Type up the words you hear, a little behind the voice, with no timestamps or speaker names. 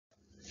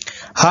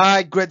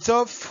Hi, grades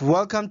of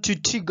welcome to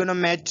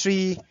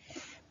trigonometry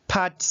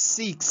part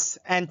 6,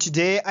 and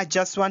today I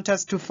just want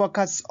us to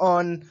focus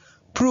on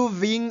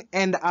proving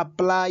and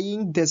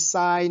applying the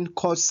sine,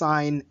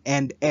 cosine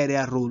and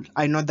area rule.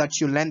 I know that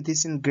you learned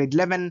this in grade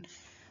 11,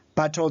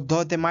 but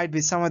although there might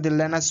be some of the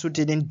learners who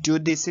didn't do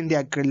this in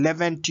their grade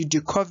 11 due to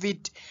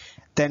COVID,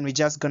 then we're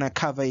just gonna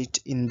cover it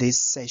in this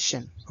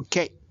session.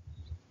 Okay,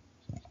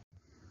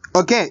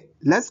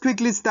 let's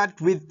quickly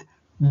start with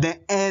the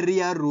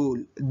area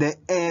rule.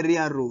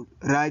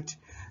 Right?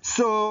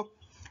 So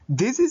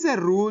this is a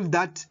rule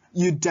that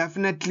you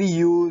definitely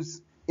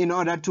use in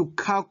order to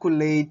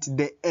calculate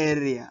the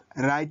area,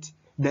 right?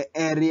 The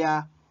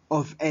area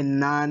of a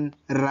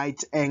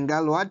non-right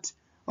angle,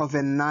 of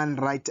a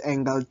non-right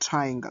angle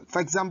triangle. For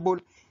example,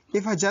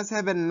 if I just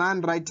have a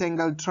non-right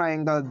angle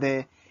triangle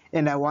there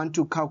and I want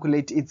to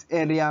calculate its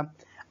area,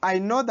 I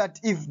know that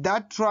if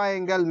that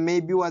triangle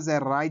maybe was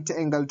a right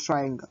angle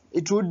triangle,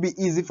 it would be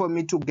easy for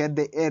me to get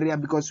the area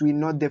because we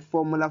know the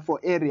formula for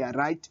area,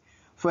 right?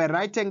 For a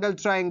right angle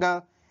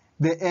triangle,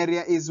 the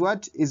area is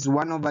what? Is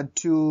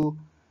 1/2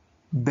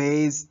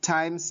 base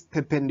times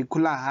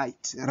perpendicular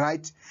height,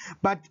 right?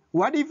 But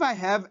what if I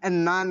have a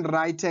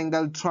non-right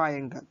angle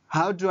triangle?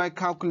 How do I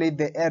calculate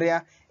the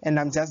area? And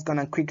I'm just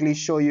gonna quickly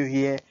show you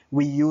here.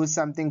 We use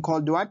something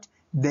called what?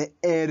 The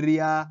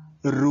area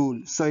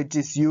rule. So it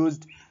is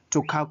used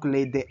to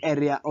calculate the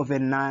area of a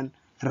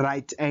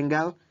non-right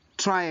angle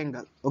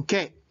triangle.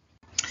 Okay,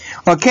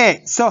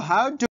 so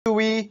how do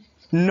we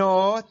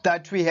know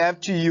that we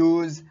have to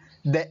use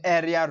the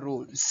area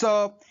rule?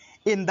 So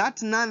in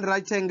that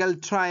non-right angle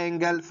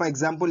triangle, for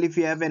example, if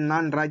you have a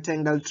non-right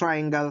angle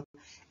triangle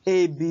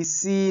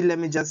ABC, let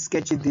me just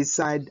sketch it this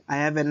side. I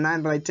have a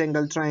non-right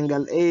angle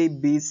triangle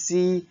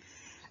ABC,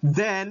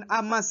 then I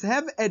must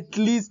have at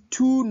least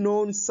two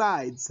known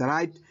sides,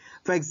 right?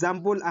 For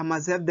example, I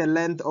must have the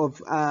length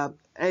of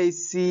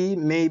AC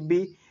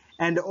maybe,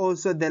 and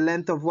also the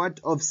length of what?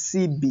 Of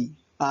CB.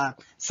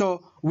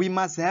 So we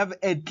must have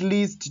at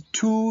least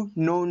two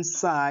known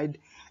side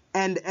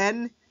and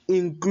an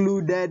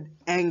included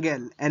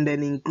angle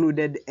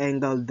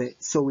there.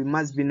 So we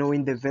must be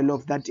knowing the value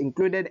of that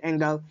included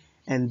angle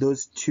and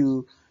those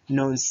two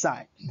known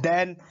side.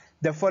 Then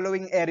the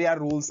following area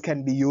rules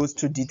can be used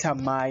to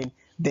determine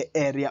the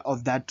area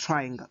of that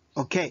triangle.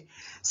 Okay,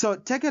 so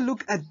take a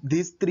look at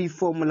these three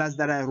formulas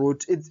that I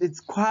wrote. It's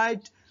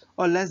quite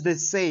or less the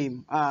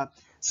same.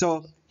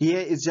 So here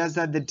it's just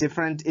that the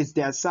different is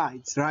their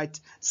sides, right?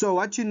 So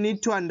what you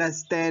need to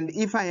understand,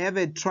 if I have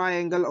a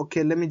triangle,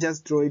 okay, let me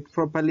just draw it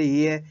properly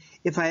here.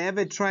 If I have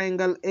a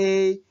triangle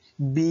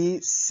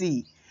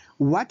ABC,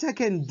 what I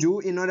can do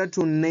in order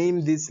to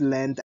name this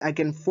length, I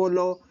can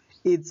follow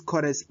its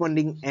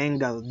corresponding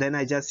angle. Then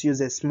I just use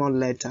a small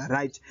letter,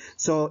 right?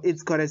 So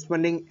its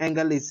corresponding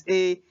angle is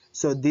A.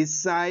 So this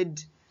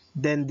side,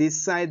 then this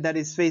side that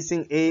is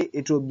facing A,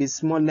 it will be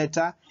small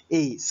letter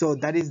A. So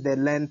that is the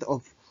length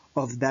of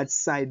that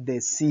side, the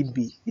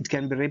CB. It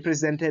can be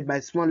represented by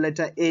small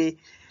letter A.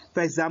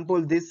 For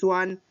example, this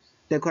one,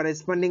 the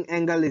corresponding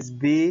angle is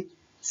B.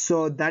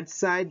 So that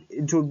side,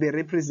 it will be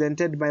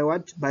represented by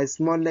what? By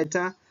small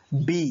letter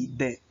B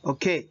there.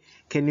 Okay,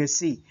 can you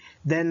see?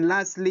 Then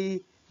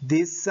lastly,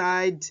 this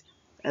side,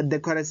 the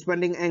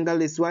corresponding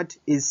angle is what?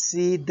 Is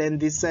C. Then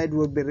this side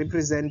will be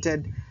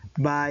represented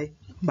by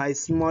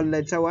small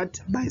letter what?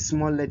 By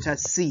small letter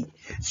C.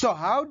 So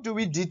how do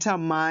we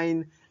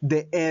determine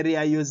the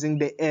area using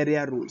the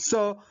area rule?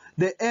 So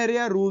the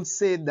area rule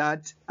say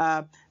that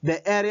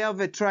the area of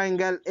a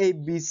triangle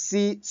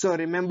ABC, so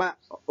remember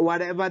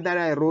whatever that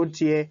I wrote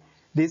here,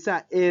 these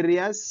are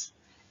areas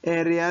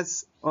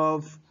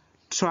of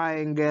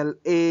triangle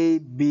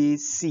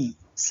ABC.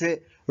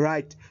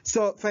 Right.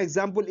 So for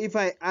example, if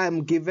I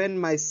am given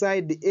my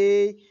side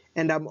A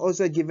and I'm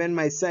also given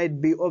my side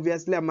B,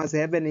 obviously I must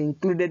have an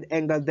included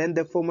angle. Then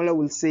the formula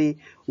will say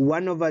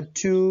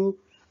 1/2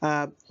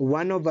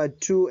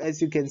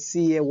 as you can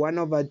see here,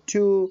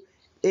 1/2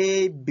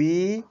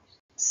 AB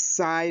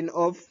sine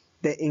of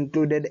the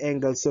included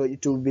angle. So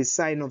it will be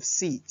sine of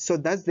C. So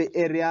that's the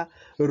area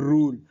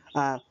rule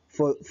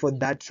for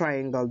that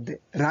triangle there,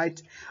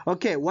 right?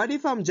 Okay, what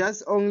if I'm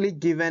just only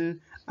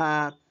given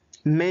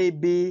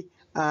maybe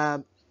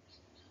A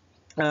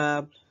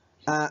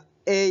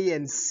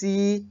and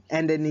C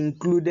and an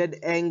included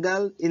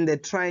angle in the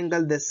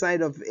triangle, the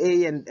side of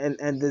A and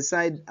the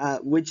side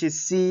which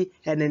is C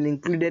and an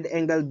included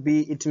angle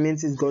B? It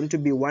means it's going to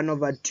be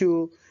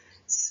 1/2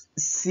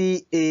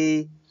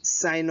 CA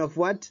sine of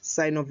what?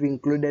 Sine of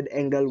included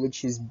angle,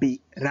 which is B,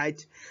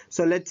 right?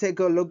 So let's take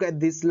a look at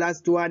this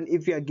last one.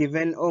 If you are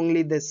given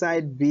only the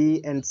side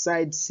B and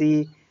side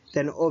C,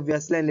 then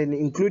obviously an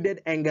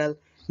included angle,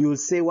 you'll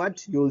say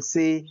what? You'll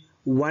say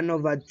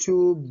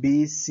 1/2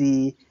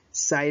 BC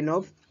sine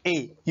of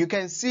A. You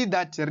can see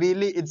that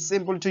really it's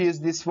simple to use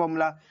this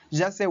formula.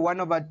 Just say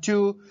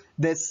 1/2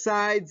 the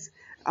sides,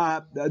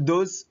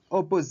 those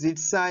opposite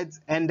sides,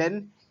 and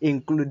then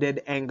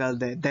included angle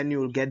there. Then you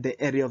will get the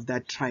area of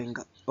that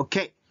triangle.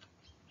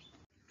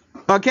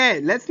 Okay,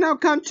 let's now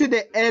come to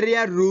the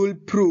area rule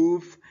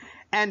proof.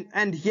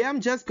 And here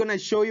I'm just going to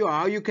show you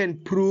how you can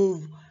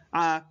prove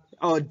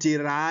or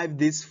derive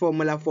this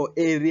formula for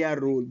area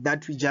rule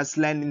that we just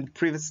learned in the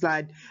previous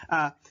slide.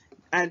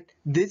 And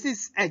this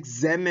is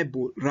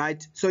examinable,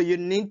 right? So you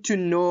need to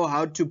know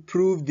how to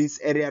prove this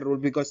area rule,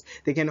 because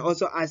they can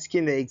also ask you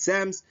in the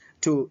exams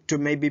to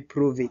maybe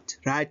prove it,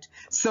 right?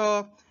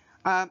 So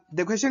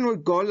the question will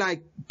go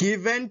like,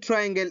 given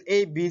triangle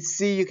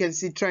ABC, you can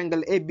see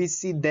triangle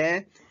ABC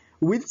there,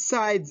 with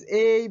sides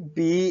A,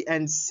 B,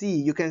 and C.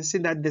 You can see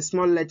that the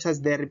small letters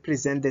there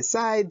represent the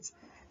sides,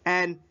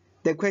 and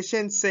the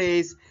question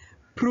says,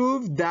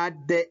 prove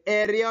that the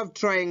area of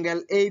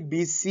triangle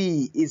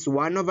ABC is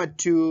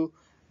 1/2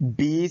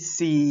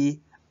 BC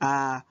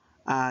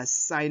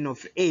sine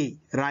of A,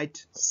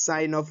 right?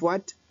 Sine of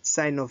what?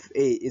 Sine of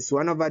A is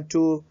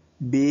 1/2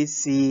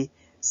 BC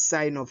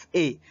sine of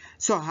A.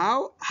 So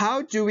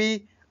how do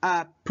we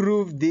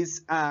prove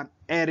this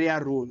area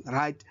rule,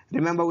 right?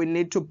 Remember, we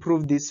need to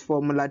prove this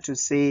formula to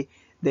say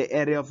the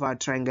area of our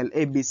triangle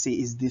ABC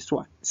is this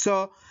one.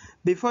 So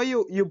before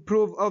you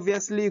prove,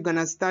 obviously you're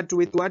gonna start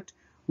with what?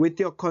 With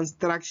your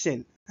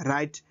construction,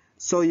 right?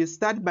 So you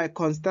start by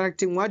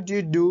constructing. What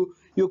do?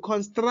 You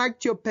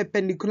construct your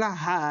perpendicular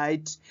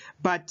height,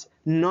 but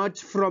not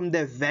from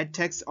the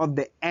vertex of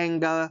the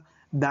angle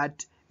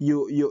that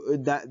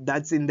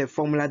that's in the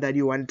formula that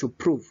you want to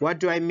prove. What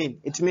do I mean?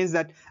 It means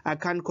that I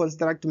can't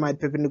construct my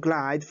perpendicular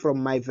height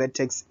from my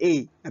vertex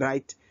A,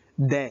 right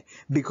there,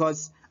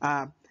 because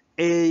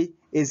A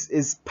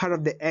is part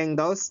of the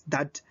angles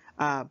that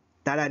are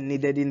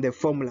needed in the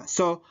formula.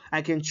 So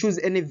I can choose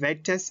any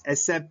vectors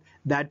except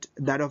that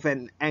of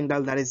an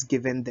angle that is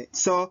given there.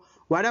 So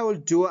what I will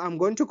do, I'm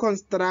going to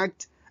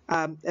construct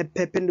a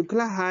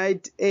perpendicular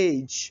height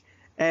H,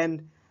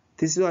 and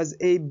this was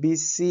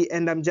ABC,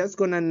 and I'm just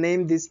going to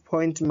name this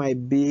point my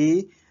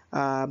B.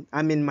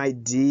 I mean my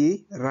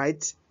D,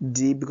 right?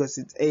 D, because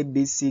it's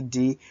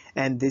ABCD,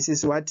 and this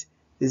is what?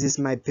 This is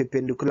my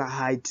perpendicular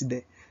height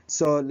there.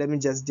 So let me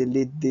just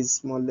delete this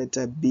small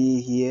letter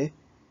B here,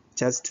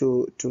 just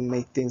to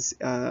make things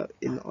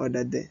in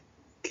order there.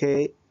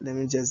 Okay, let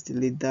me just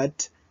delete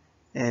that,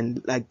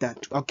 and like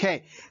that.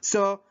 Okay,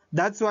 so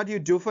that's what you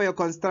do for your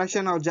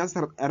construction. I'll just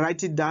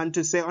write it down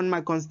to say, on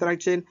my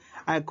construction,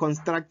 I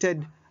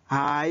constructed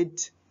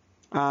height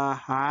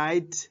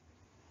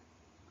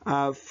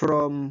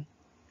from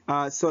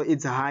so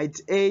it's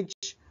height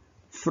H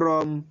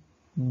from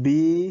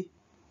B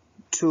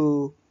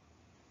to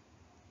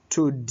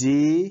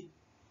D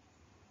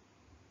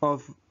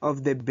of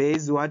the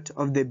base, what?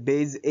 Of the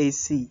base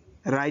AC,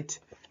 right?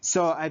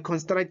 So I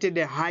constructed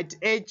a height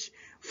H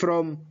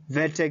from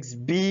vertex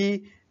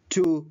B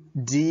to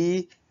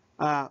D,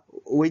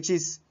 which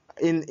is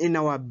in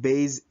our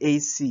base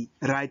AC,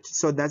 right?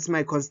 So that's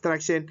my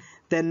construction.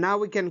 Then now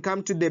we can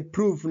come to the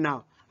proof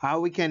now,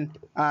 how we can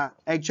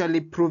actually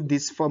prove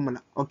this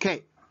formula.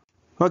 Okay,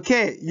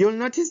 you'll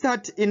notice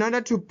that in order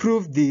to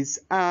prove this,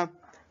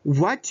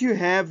 what you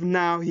have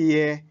now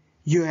here,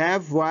 you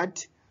have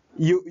what?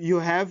 You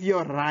have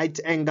your right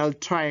angle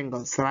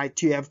triangles,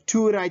 right? You have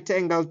two right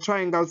angle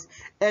triangles,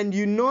 and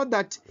you know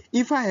that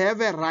if I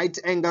have a right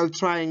angle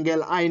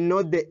triangle, I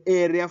know the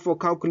area for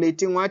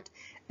calculating what?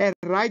 A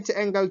right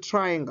angle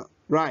triangle,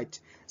 right?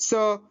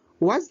 So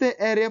what's the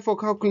area for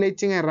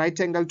calculating a right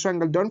angle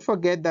triangle? Don't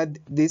forget that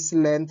this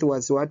length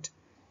was what?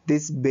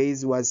 This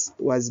base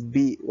was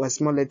B, was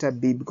small letter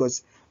B,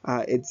 because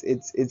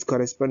it's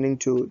corresponding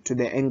to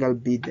the angle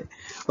B there.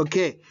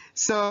 Okay,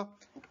 so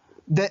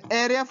the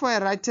area for a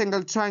right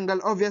angle triangle,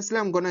 obviously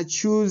I'm going to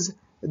choose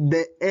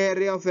the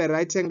area of a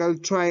right angle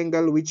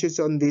triangle which is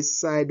on this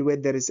side where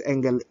there is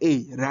angle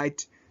A,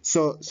 right?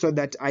 So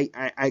that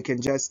I can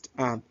just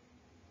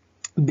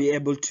be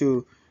able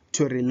to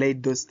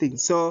relate those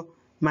things. So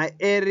my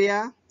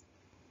area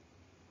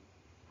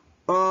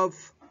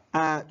of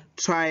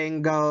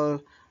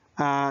triangle,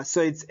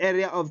 so it's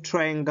area of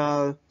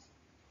triangle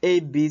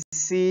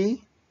ABC,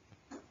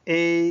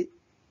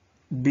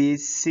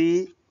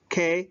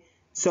 okay.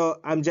 So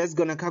I'm just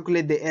going to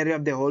calculate the area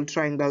of the whole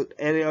triangle,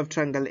 area of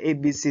triangle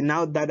ABC.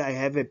 Now that I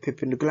have a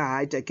perpendicular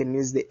height, I can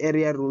use the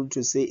area rule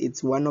to say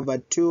it's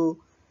 1/2.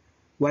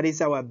 What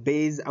is our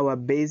base? Our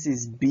base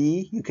is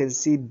B. You can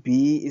see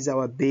B is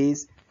our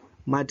base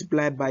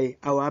multiplied by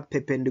our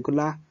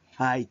perpendicular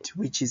height,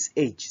 which is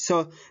H.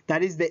 So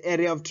that is the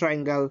area of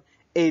triangle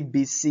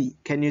ABC.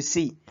 Can you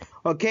see?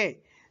 Okay,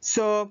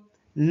 so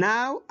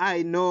now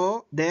I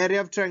know the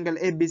area of triangle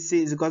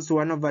ABC is equal to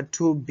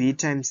 1/2 B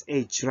times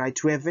H,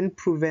 right? We haven't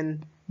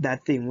proven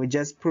that thing. We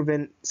just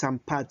proven some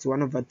parts,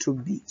 1/2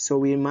 B. So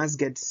we must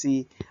get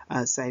C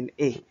sine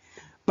A.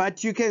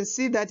 But you can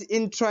see that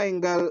in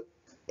triangle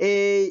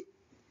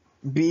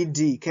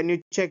ABD, can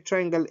you check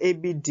triangle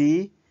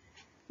ABD?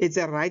 It's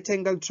a right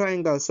angle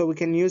triangle, so we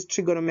can use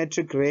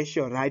trigonometric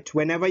ratio, right?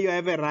 Whenever you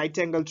have a right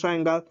angle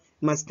triangle,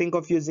 you must think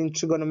of using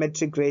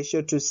trigonometric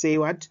ratio to say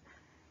what?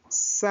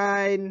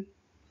 Sine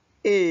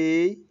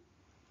A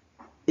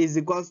is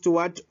equals to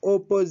what?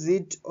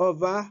 Opposite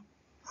over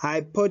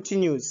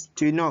hypotenuse.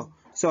 Do you know?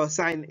 So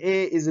sine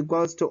A is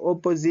equals to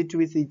opposite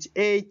with each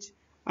H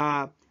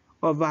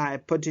over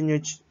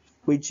hypotenuse,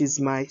 which is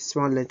my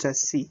small letter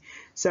c.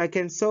 So I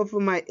can solve for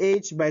my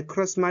h by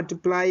cross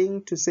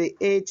multiplying to say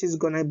h is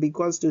going to be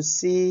equals to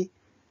c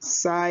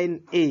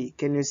sine a.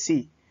 Can you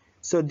see?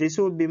 So this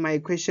will be my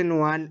equation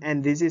 1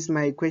 and this is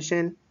my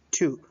equation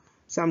 2.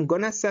 So I'm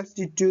going to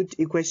substitute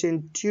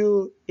equation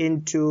 2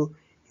 into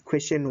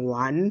equation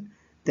 1.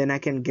 Then I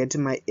can get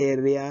my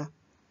area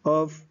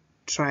of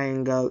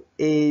triangle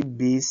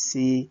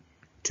ABC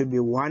to be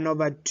 1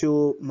 over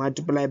 2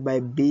 multiplied by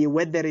b.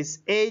 Where there is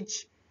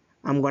h,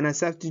 I'm going to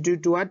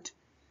substitute what?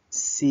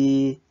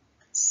 C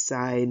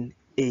sine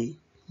A.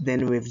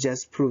 Then we've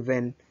just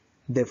proven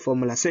the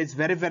formula. So it's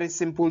very, very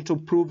simple to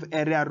prove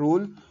area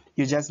rule.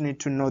 You just need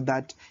to know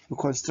that you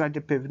construct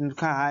a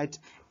perpendicular height,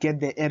 get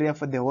the area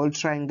for the whole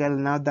triangle.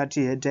 Now that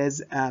it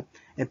has a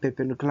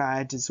perpendicular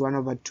height is 1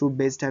 over 2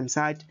 base times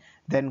height,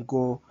 then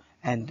go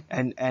and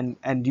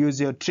use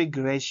your trig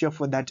ratio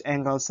for that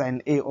angle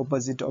sine A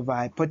opposite over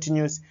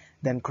hypotenuse,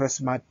 then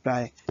cross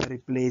multiply,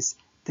 replace,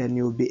 then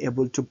you'll be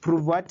able to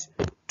prove what?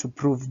 To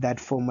prove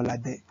that formula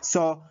there.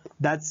 So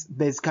that's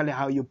basically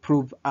how you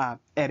prove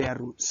area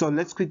rule. So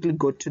let's quickly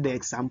go to the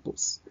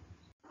examples.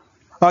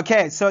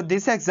 Okay, so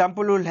this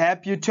example will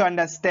help you to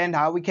understand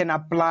how we can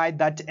apply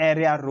that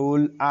area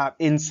rule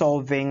in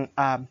solving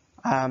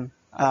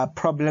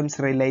problems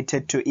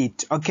related to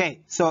it.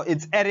 Okay, so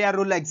it's area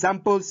rule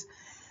examples.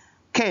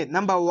 Okay,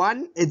 number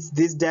 1, it's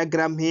this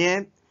diagram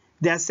here.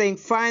 They are saying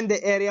find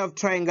the area of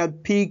triangle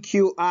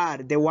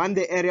PQR. They want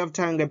the area of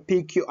triangle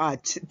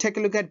PQR. Take a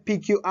look at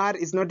PQR.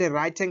 It's not a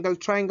right angle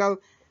triangle.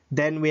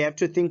 Then we have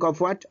to think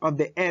of what? Of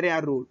the area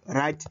rule,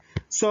 right?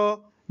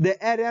 So the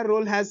area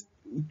rule has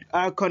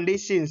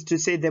conditions to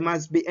say there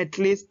must be at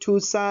least 2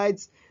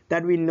 sides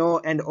that we know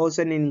and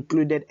also an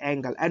included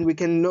angle. And we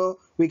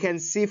can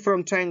see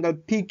from triangle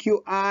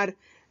PQR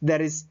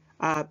there is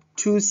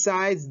 2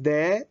 sides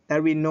there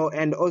that we know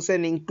and also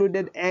an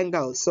included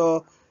angle.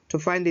 So to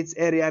find its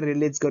area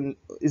really it's going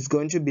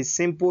to be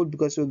simple,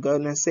 because we're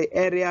going to say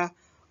area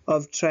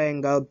of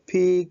triangle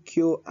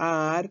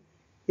PQR,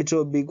 it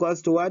will be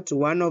equals to what?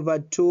 1 over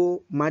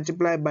 2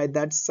 multiplied by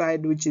that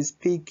side which is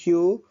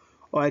PQ,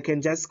 or I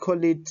can just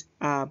call it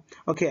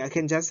okay, I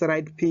can just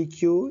write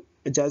PQ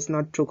just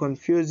not to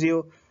confuse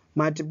you,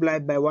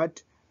 multiplied by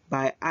what?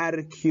 By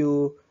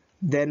RQ,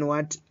 then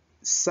what?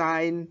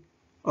 Sine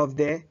of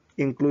the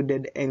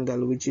included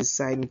angle, which is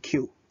sine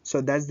Q.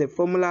 So that's the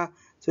formula.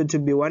 So to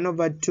be 1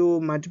 over 2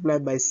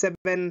 multiplied by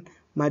 7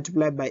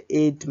 multiplied by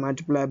 8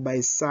 multiplied by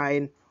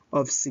sine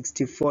of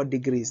 64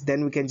 degrees.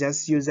 Then we can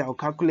just use our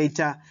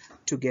calculator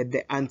to get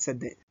the answer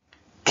there.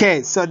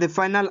 Okay, so the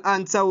final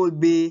answer will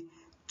be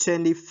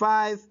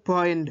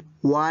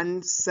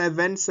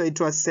 25.17. So it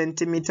was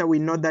centimeter. We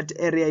know that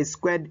area is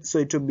squared, so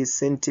it will be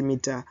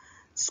centimeter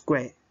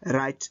square,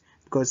 right?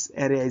 Because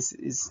area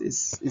is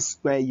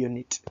square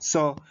unit.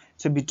 So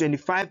to be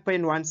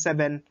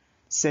 25.17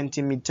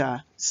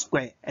 centimeter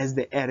square as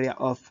the area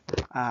of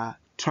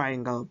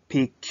triangle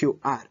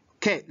PQR.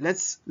 Okay,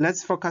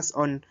 let's focus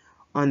on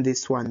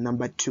this one,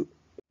 number 2.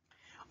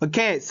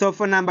 Okay, so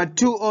for number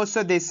 2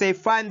 also they say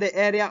find the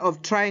area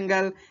of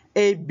triangle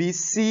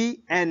ABC,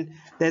 and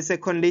there's a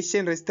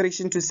condition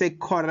restriction to say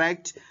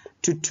correct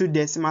to 2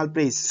 decimal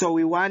places. So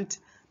we want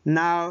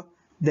now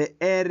the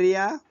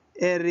area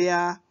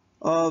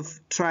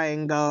of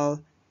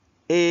triangle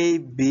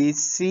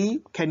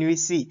ABC. Can we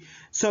see?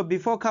 So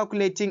before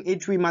calculating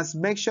it, we must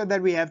make sure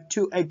that we have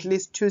at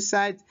least 2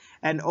 sides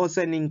and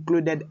also an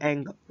included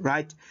angle,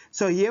 right?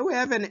 So here we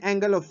have an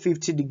angle of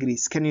 50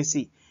 degrees. Can you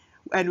see?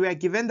 And we are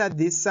given that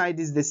this side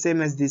is the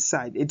same as this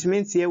side. It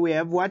means here we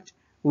have what?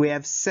 We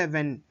have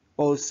 7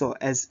 also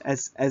as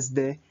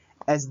the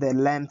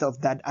length of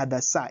that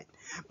other side.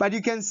 But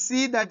you can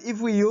see that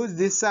if we use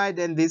this side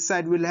and this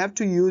side, we'll have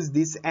to use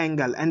this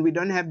angle, and we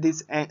don't have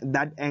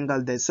that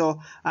angle there. So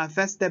our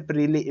first step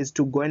really is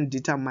to go and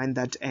determine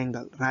that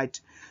angle,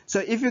 right? So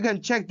if you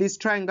can check, this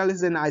triangle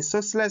is an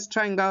isosceles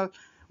triangle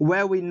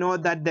where we know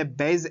that the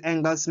base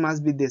angles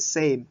must be the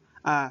same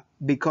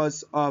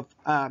because of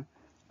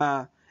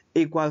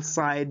equal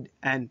side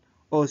and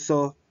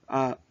also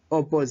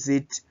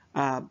opposite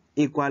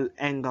equal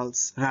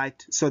angles,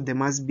 right? So there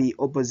must be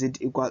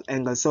opposite equal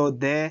angles. So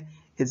there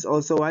it's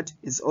also what?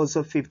 It's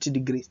also 50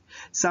 degrees.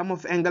 Sum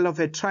of angle of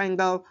a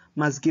triangle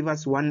must give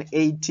us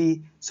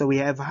 180. So we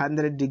have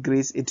 100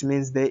 degrees. It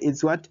means there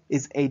is what?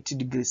 Is 80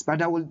 degrees.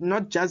 But I will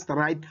not just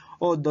write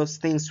all those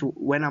things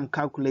when I'm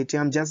calculating.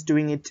 I'm just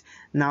doing it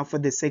now for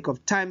the sake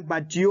of time.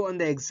 But you on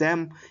the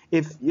exam,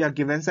 if you are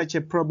given such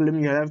a problem,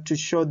 you have to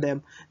show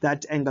them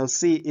that angle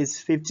C is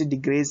 50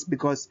 degrees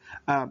because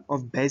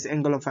of base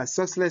angle of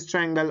isosceles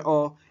triangle,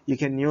 or you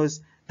can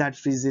use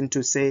that reason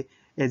to say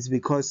it's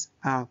because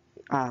they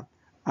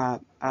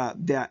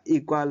are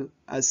equal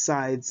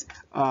sides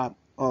or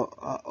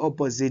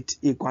opposite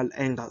equal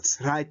angles,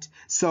 right?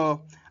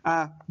 So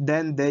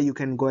then there you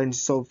can go and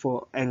solve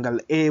for angle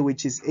A,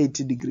 which is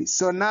 80 degrees.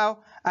 So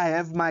now I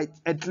have my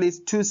at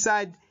least 2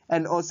 sides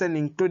and also an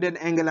included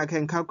angle. I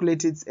can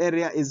calculate its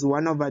area is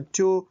 1 over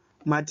 2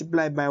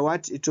 multiplied by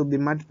what? It will be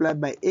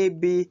multiplied by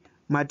AB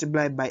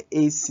multiplied by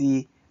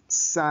AC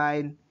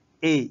sine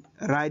A,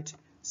 right?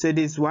 So it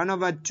is 1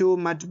 over 2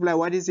 multiply,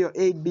 what is your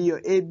AB?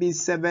 Your AB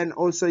is 7,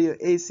 also your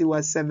AC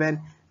was 7,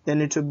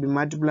 then it will be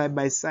multiplied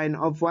by sine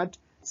of what?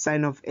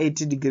 Sine of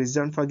 80 degrees.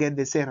 Don't forget,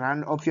 they say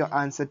round off your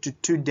answer to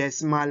 2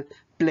 decimal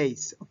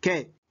place.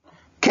 Okay,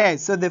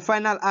 so the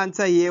final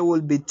answer here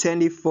will be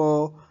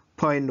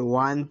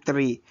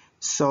 24.13.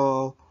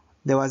 so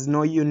there was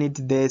no unit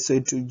there, so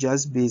it will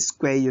just be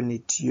square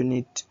unit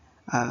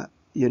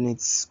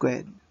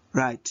squared,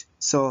 right?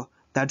 So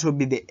that will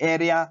be the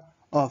area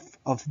of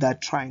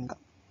that triangle.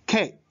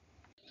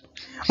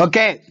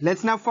 Okay,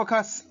 let's now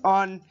focus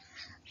on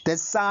the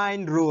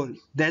sine rule.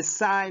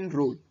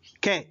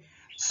 Okay,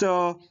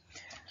 so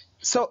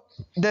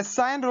the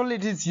sine rule,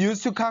 it is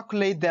used to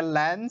calculate the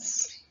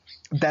length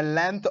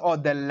or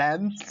the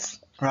lengths,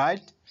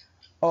 right,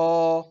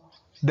 or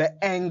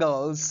the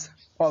angles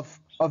of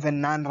a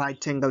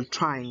non-right angle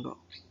triangle,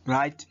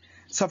 right?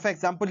 So for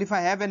example, if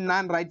I have a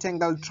non-right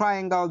angle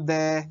triangle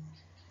there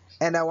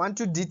and I want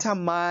to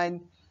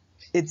determine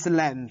its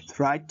length,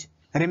 right?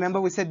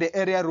 Remember we said the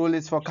area rule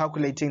is for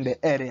calculating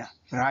the area,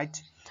 right?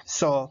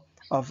 So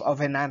of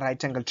a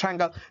non-right angle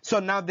triangle. So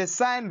now the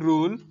sine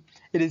rule,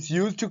 it is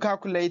used to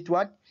calculate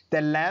what?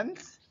 The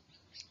length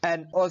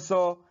and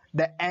also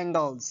the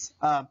angles.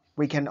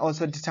 We can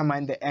also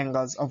determine the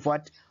angles of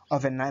what?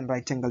 Of a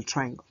non-right angle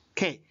triangle.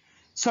 Okay,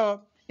 so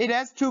it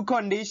has two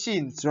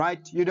conditions,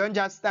 right? You don't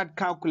just start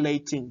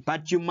calculating,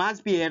 but you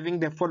must be having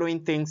the following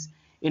things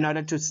in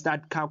order to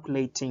start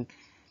calculating.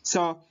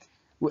 So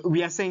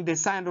we are saying the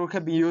sine rule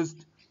can be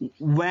used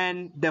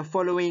when the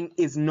following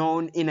is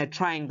known in a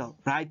triangle,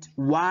 right?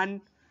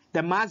 One,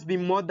 there must be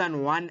more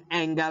than one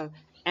angle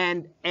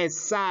and a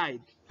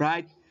side,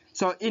 right?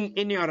 So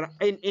in your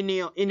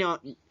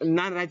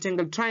non-right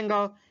angle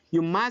triangle,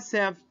 you must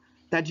have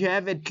that you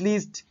have at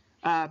least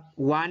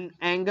one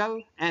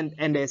angle and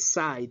a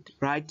side,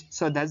 right?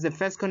 So that's the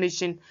first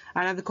condition.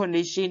 Another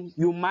condition,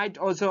 you might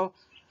also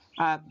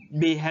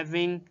be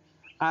having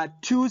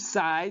two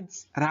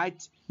sides,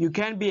 right? You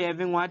can be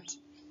having what?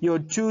 Your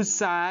two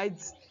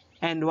sides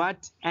and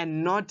what?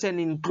 And not an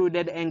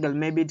included angle.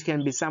 Maybe it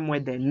can be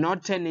somewhere there.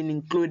 Not an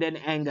included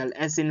angle,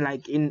 as in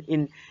like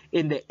in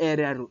the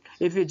area rule.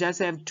 If you just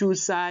have two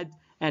sides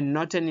and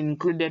not an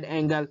included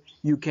angle,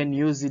 you can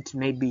use it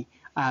maybe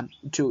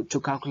to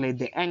calculate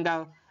the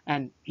angle,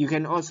 and you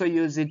can also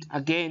use it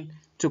again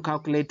to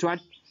calculate what?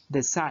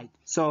 The side.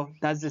 So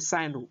that's the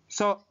sine rule.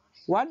 So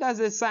what does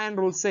the sine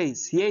rule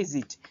says? Here is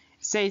it. It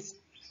says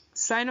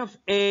sine of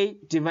A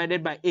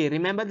divided by A.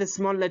 Remember, the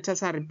small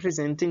letters are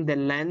representing the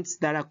lengths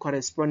that are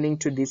corresponding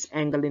to this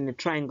angle in a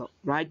triangle,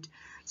 right?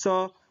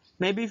 So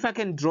maybe if I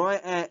can draw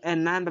a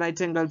non-right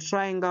angle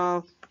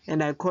triangle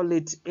and I call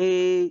it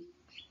A,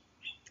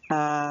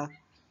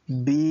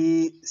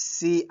 B,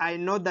 C. I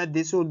know that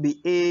this will be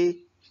A,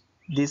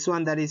 this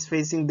one that is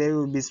facing there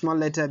will be small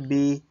letter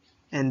B,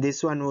 and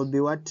this one will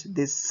be what?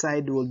 This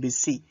side will be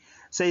C.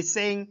 So it's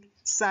saying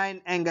sine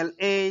angle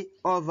A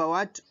over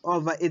what?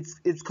 Over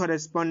its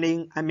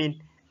corresponding,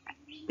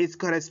 its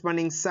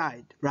corresponding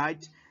side,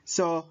 right?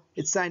 So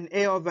it's sine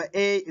A over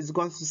A is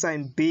equal to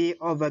sine B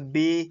over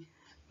B,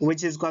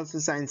 which is equal to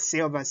sine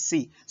C over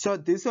C. So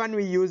this one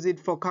we use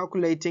it for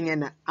calculating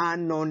an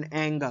unknown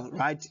angle,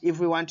 right? If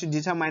we want to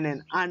determine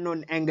an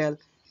unknown angle,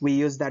 we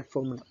use that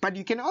formula. But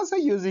you can also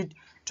use it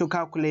to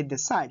calculate the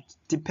side,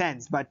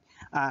 depends. But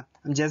I'm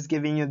just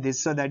giving you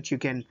this so that you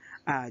can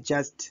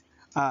just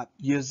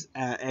use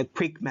a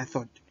quick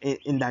method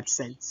in that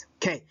sense.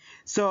 Okay,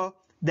 so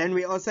then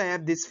we also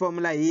have this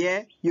formula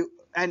here.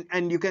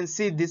 And you can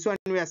see this one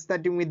we are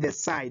starting with the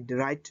side,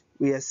 right?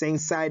 We are saying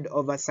side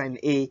over sine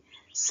A,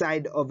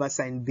 side over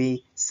sine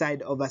B,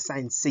 side over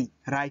sine C,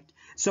 right?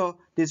 So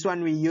this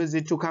one we use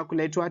it to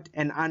calculate what?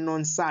 An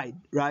unknown side,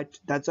 right?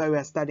 That's why we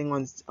are starting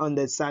on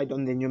the side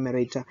on the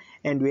numerator,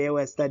 and we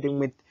are starting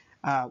with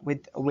a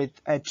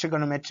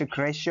trigonometric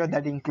ratio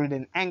that include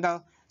an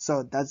angle.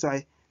 So that's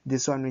why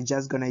this one we're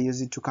just gonna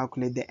use it to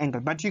calculate the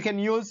angle. But you can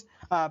use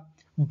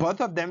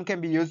both of them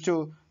can be used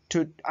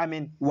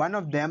one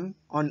of them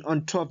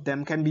on two of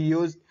them can be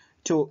used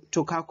to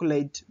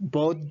calculate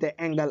both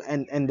the angle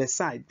and the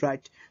side,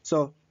 right?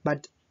 So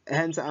but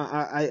hence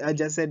I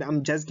just said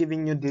I'm just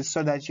giving you this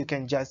so that you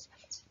can just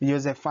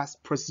use a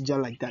fast procedure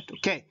like that.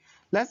 Okay,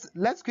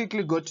 let's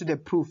quickly go to the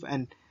proof,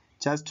 and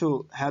just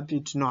to help you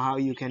to know how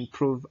you can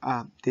prove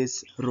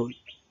this rule.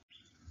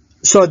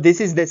 So this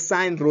is the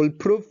sine rule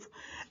proof,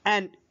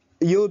 and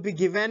you'll be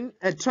given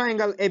a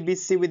triangle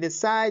ABC with the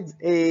sides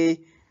A,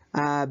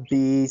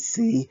 B,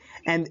 C,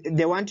 and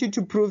they want you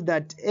to prove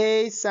that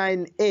A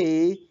sine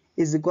A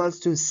is equals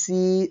to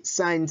C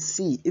sine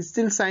C. It's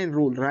still sine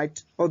rule,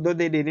 right? Although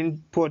they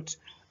didn't put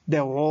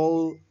the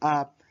whole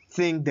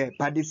thing there,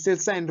 but it's still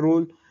sine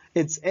rule.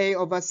 It's A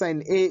over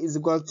sine A is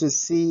equal to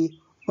C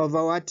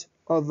over what?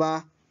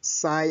 Over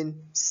sine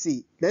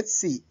C. Let's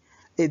see.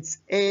 It's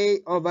A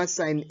over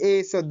sine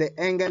A, so the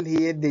angle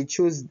here they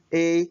choose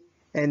A,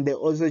 and they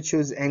also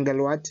choose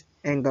angle what?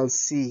 Angle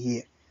C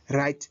here,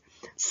 right?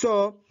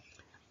 So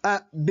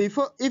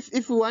before,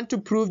 if you want to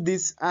prove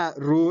this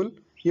rule,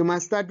 you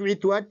must start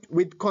with what?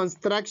 With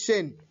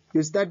construction.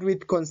 You start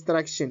with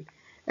construction.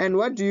 And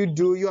what do?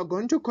 You are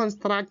going to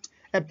construct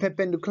a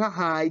perpendicular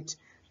height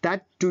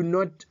that do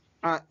not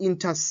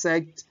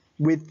intersect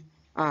with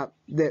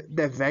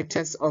the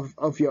vectors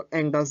of your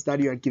angles that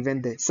you are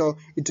given there. So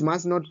it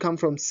must not come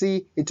from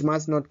C, it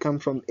must not come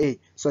from A.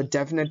 So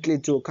definitely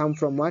it will come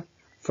from what?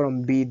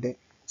 From B there.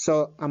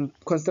 So I'm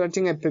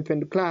constructing a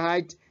perpendicular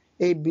height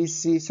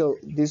ABC. So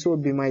this will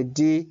be my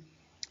D,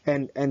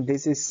 and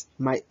this is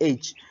my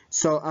H.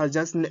 So I'll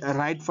just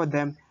write for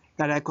them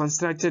that I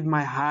constructed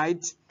my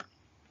height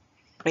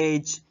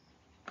H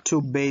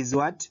to base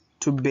what?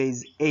 To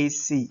base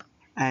AC,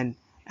 and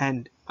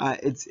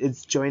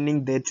it's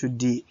joining there to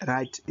D,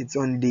 right? It's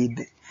on D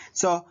there.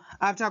 So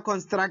after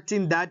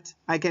constructing that,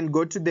 I can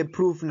go to the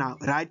proof now,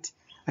 right?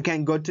 I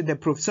can go to the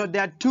proof. So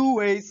there are two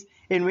ways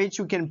in which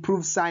you can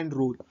prove sine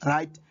rule,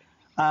 right?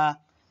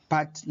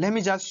 But let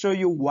me just show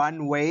you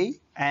one way.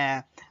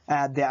 The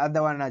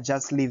other one I'll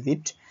just leave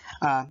it.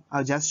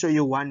 I'll just show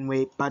you one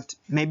way, but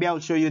maybe I'll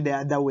show you the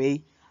other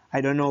way.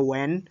 I don't know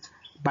when,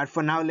 but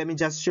for now let me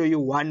just show you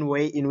one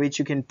way in which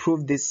you can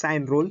prove this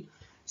sine rule.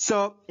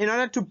 So in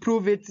order to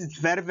prove it, it's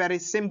very, very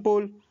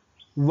simple.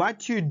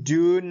 What you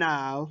do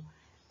now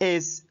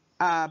is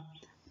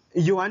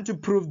you want to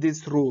prove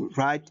this rule,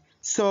 right?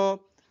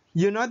 So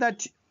you know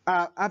that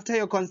after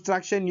your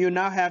construction, you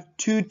now have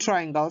two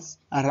triangles,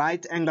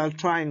 right angle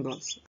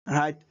triangles,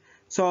 right?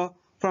 So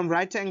from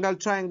right angle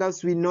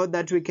triangles, we know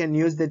that we can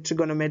use the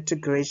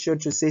trigonometric ratio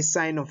to say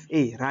sine of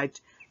A, right?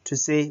 To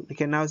say, we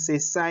can now say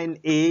sine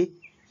A,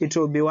 it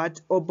will be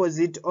what?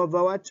 Opposite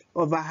over what?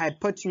 Over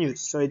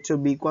hypotenuse. So it will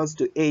be equals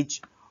to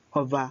H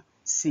over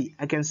C.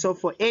 I can solve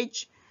for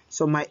H.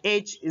 So my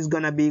H is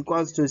going to be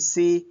equals to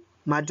C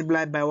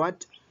multiplied by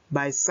what?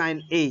 By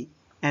sine A.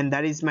 And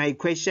that is my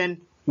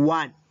equation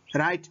 1,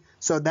 right?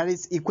 So that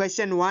is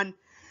equation 1.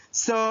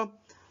 So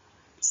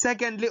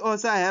secondly,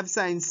 also I have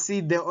sine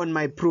C there on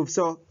my proof.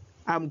 So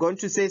I'm going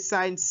to say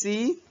sine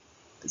C,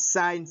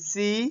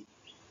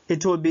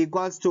 it will be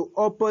equals to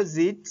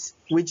opposite,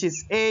 which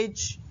is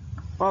H,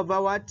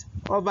 over what?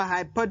 Over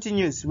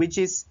hypotenuse, which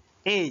is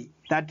A,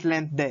 that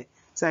length there.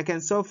 So I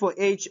can solve for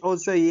H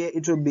also here.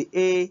 It will be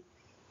A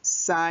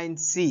sine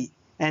C.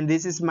 And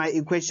this is my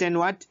equation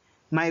what?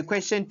 My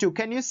equation 2.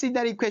 Can you see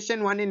that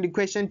equation 1 and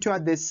equation 2 are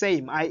the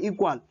same, are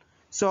equal?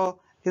 So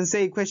you can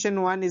say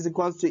equation 1 is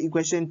equals to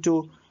equation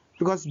 2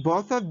 because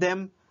both of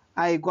them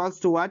are equals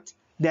to what?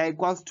 They are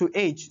equals to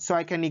H. So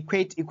I can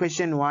equate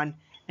equation 1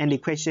 and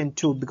equation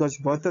 2 because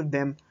both of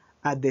them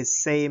are the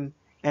same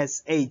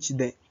as H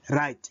there,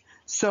 right?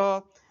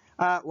 So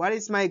what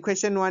is my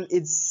equation 1?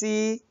 It's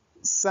C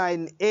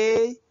sine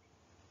A.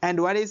 And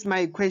what is my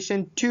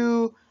equation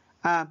 2?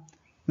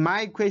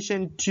 My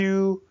equation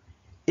 2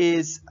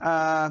 is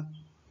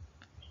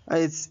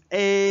it's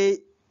A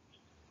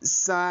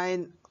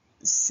sine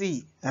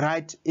C,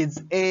 right?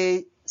 It's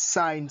A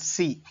sine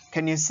C.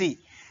 Can you see?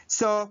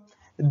 So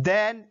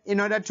then in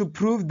order to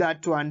prove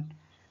that one,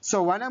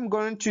 so what I'm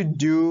going to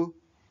do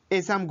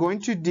is I'm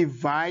going to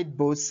divide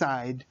both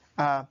sides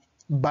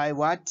by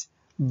what?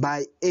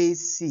 By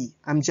AC.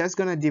 I'm just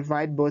going to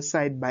divide both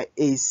sides by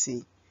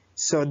AC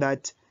so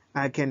that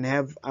I can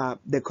have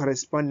the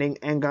corresponding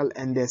angle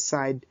and the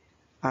side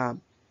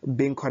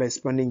being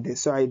corresponding there.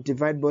 So I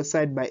divide both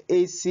sides by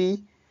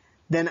AC.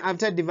 Then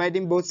after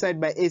dividing both sides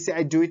by AC,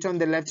 I do it on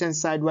the left hand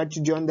side. What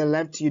you do on the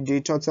left, you do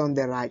it also on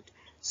the right.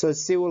 So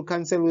C will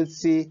cancel with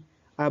C.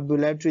 I'll be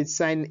left with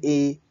sine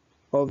A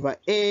over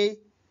A,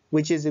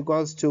 which is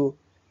equals to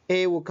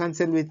A will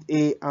cancel with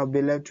A. I'll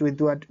be left with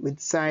what?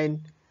 With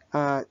sine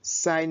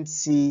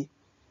C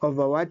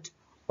over what?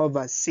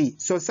 Over C.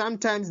 So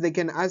sometimes they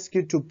can ask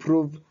you to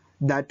prove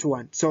that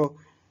one. So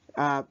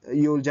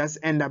you'll just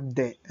end up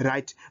there,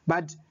 right?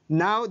 But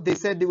now they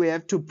said we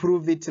have to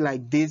prove it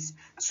like this.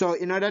 So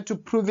in order to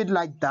prove it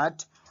like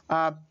that,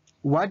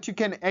 what you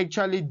can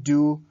actually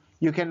do,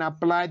 you can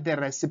apply the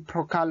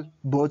reciprocal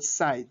both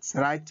sides,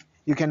 right?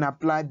 You can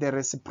apply the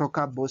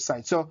reciprocal both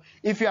sides. So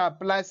if you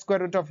apply square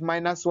root of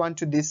 -1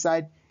 to this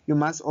side, you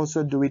must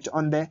also do it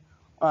on the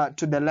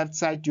to the left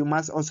side. You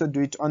must also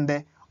do it on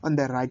the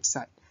right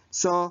side.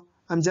 So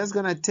I'm just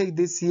gonna take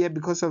this here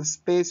because of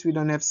space. We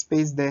don't have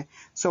space there.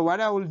 So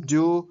what I will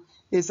do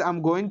is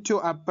I'm going to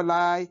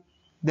apply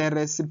the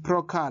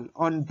reciprocal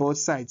on both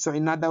sides. So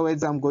in other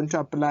words, I'm going to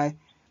apply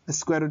a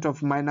square root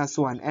of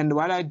 -1. And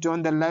what I do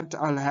on the left,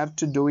 I'll have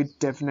to do it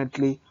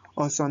definitely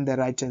also on the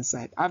right hand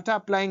side. After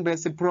applying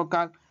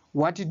reciprocal,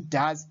 what it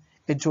does,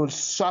 it will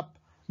swap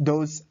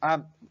those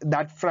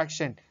that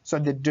fraction. So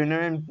the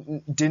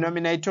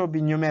denominator will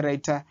be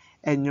numerator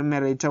and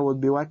numerator will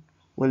be what?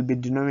 Will be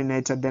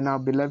denominator. Then I'll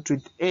be left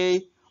with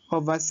A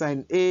over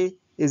sine A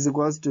is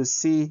equals to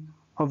C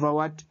over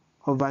what?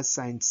 Over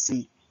sine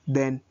C.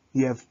 Then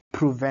you have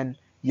proven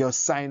your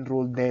sine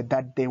rule there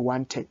that they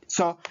wanted.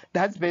 So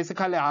that's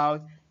basically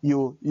how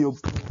you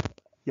prove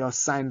your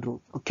sine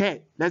rule.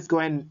 Okay, let's go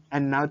and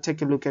now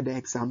take a look at the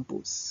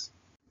examples.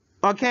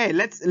 Okay,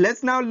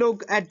 let's now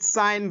look at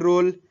sine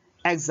rule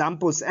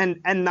examples.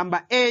 And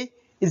number A,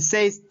 it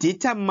says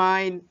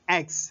determine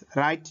x,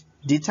 right?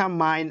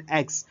 Determine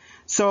x.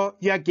 So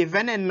you are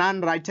given a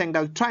non-right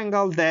angle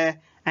triangle there,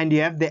 and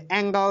you have the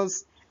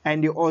angles,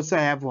 and you also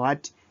have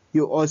what?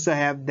 You also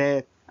have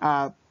the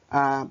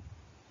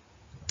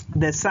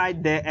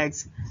side there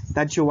x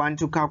that you want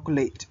to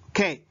calculate.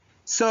 Okay,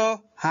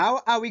 so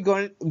how are we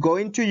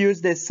going to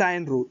use the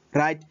sine rule,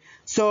 right?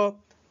 So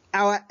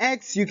our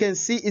x, you can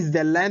see, is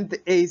the length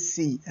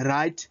AC,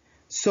 right?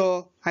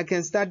 So I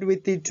can start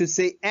with it to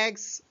say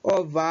x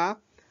over,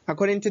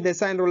 according to the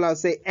sine rule, I'll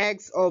say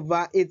x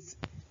over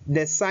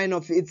the sine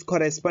of its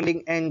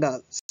corresponding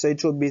angle. So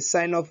it will be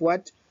sine of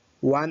what?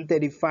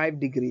 135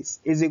 degrees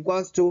is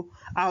equals to,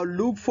 I'll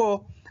look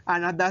for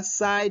another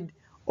side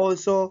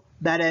also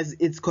that has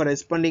its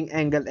corresponding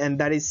angle, and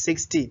that is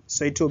 16.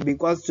 So it will be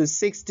equals to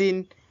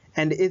 16,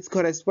 and its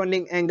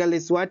corresponding angle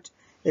is what?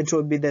 It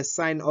will be the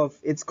sine of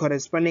its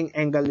corresponding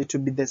angle. It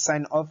will be the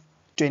sine of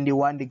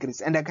 21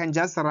 degrees. And I can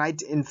just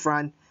write in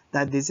front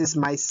that this is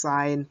my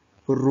sine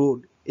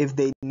rule if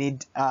they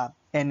need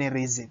any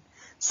reason.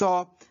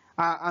 So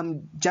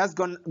I'm just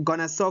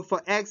gonna solve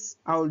for x.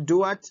 I'll do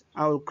what?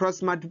 I'll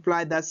cross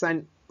multiply that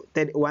sine.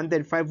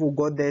 135 will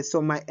go there.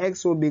 So my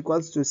x will be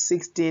equals to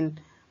 16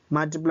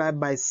 multiplied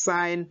by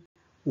sine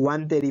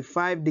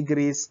 135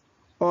 degrees,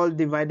 all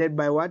divided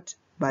by what?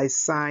 By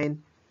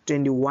sine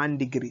 21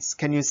 degrees.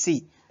 Can you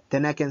see?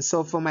 Then I can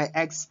solve for my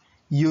x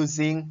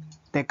using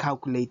the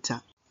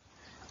calculator.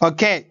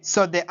 Okay,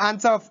 so the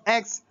answer of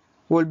x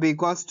will be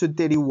equals to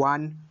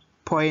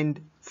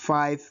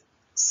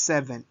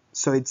 31.57.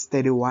 So it's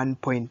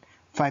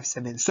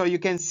 31.57. So you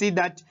can see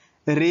that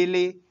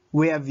really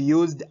we have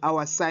used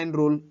our sine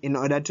rule in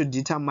order to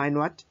determine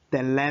what?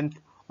 The length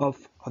of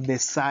the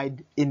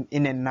side in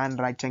a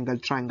non-right angle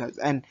triangle.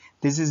 And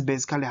this is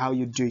basically how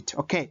you do it.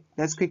 Okay,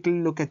 let's quickly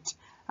look at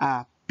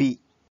B.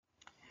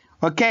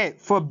 Okay,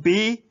 for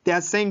B, they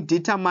are saying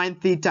determine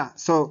theta.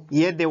 So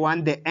here they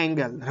want the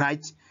angle,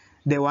 right?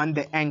 They want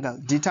the angle,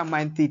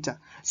 determine theta.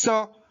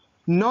 So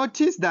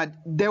notice that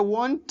they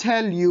won't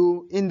tell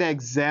you in the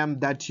exam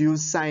that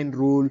use sine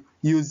rule,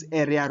 use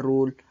area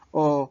rule,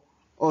 or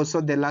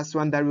also the last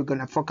one that we're going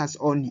to focus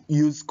on,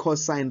 use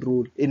cosine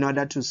rule in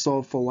order to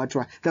solve for what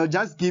one. They'll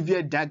just give you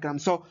a diagram.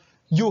 So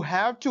you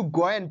have to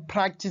go and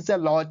practice a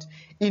lot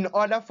in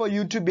order for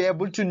you to be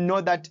able to know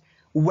that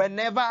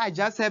whenever I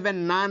just have a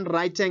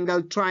non-right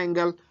angle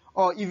triangle,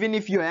 or even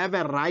if you have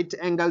a right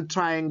angle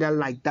triangle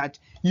like that,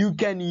 you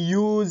can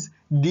use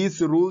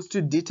these rules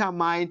to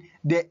determine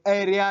the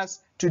areas,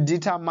 to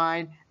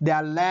determine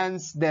their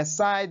lengths, their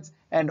sides,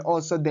 and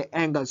also the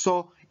angle.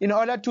 So in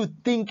order to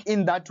think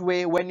in that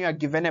way, when you are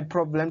given a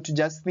problem, to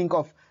just think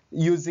of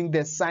using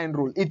the sine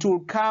rule. It will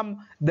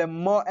come the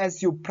more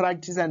as you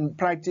practice and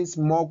practice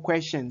more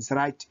questions,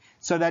 right?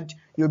 So that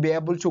you'll be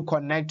able to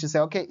connect to say,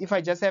 okay, if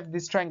I just have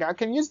this triangle, I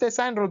can use the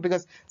sine rule,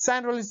 because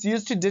sine rule is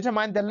used to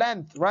determine the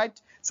length, right?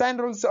 Sine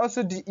rule is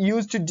also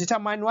used to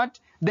determine what?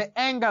 The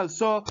angle.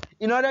 So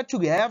in order to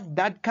have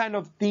that kind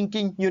of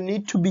thinking, you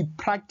need to be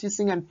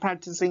practicing and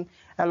practicing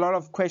a lot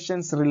of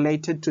questions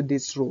related to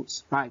these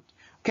rules, right?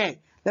 Okay,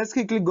 let's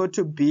quickly go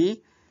to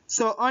B.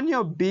 So on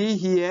your B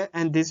here,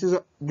 and this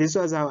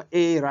was our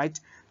A, right?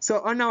 So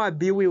on our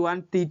B, we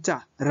want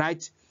theta,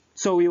 right?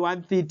 So we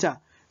want theta.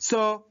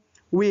 So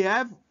we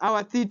have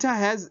our theta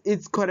has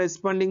its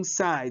corresponding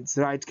sides,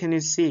 right? Can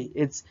you see?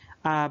 It's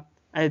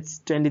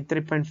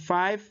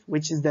 23.5,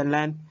 which is the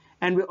length,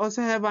 and we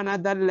also have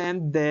another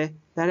length there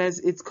that has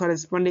its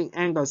corresponding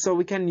angle. So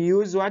we can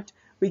use what?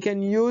 We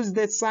can use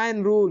the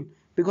sine rule,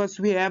 because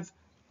we have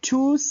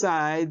two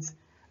sides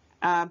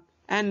and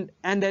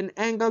an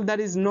angle that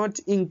is not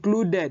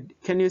included.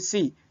 Can you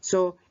see?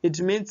 So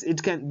it means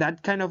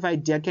that kind of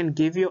idea can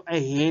give you a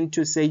hint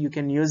to say you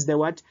can use the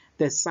what?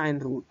 The sine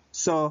rule.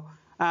 So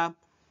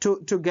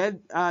to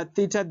get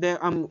theta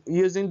there, I'm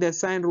using the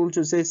sine rule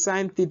to say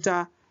sine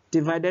theta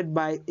divided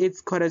by its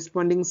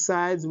corresponding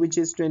sides, which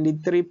is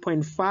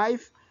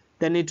 23.5.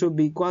 Then it will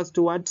be equals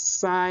to what?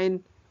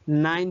 Sine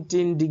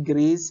 19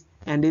 degrees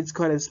and its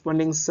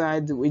corresponding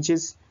side, which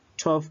is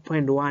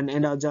 12.1,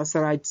 and I'll just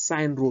write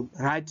sine rule,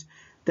 right?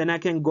 Then I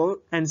can go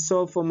and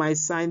solve for my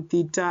sine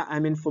theta,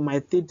 for my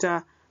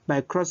theta,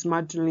 by cross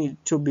multiplying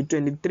to be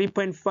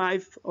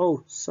 23.5.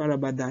 Oh, sorry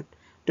about that.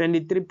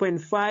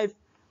 23.5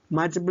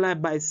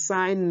 multiplied by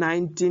sine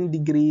 19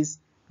 degrees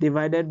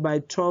divided by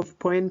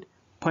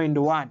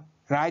 12.1,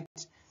 right?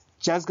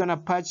 Just gonna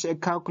patch a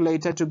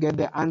calculator to get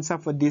the answer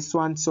for this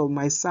one. So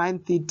my sine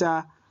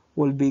theta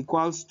will be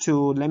equals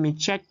to, let me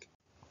check.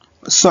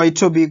 So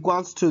it will be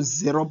equals to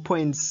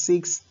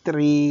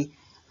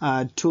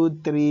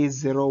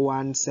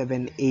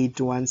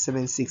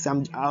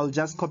 0.63230178.176. I'll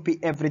just copy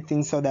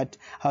everything so that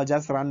I'll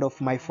just round off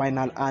my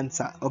final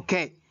answer.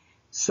 Okay,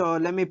 so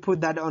let me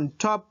put that on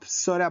top.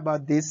 Sorry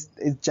about this,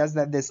 it's just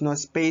that there's no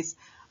space.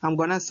 I'm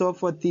gonna solve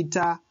for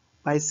theta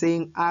by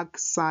saying arc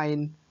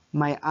sine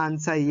my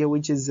answer here,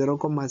 which is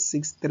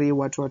 0.63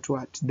 what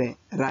there,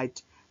 right?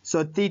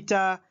 So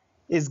theta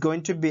is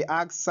going to be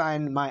arc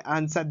sine my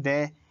answer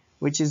there,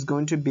 which is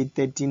going to be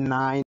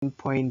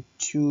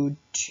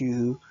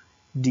 39.22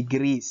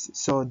 degrees.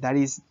 So that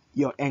is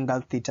your angle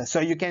theta.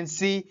 So you can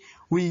see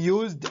we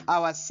used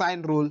our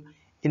sine rule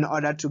in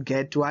order to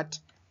get what?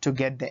 To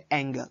get the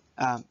angle.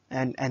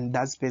 And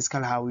that's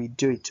basically how we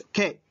do it.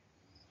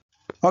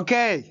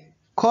 Okay,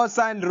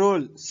 cosine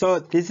rule. So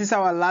this is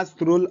our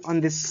last rule on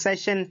this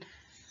session.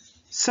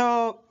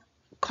 So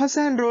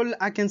cosine rule,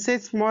 I can say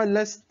it's more or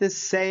less the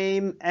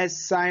same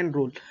as sine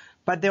rule,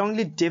 but the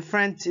only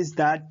difference is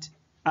that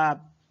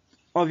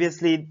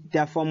obviously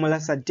their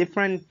formulas are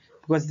different,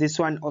 because this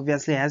one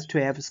obviously has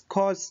to have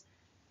cos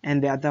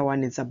and the other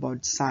one is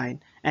about sine,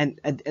 and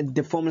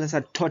the formulas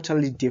are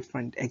totally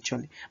different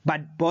actually,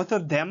 but both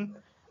of them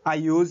are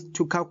used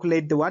to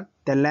calculate the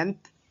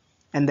length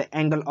and the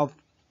angle of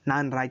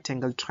non-right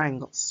angle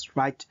triangles,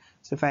 right?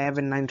 So if I have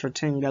a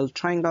non-right angle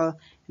triangle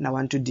and I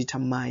want to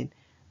determine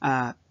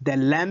the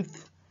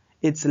length,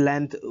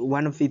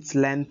 one of its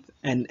length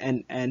and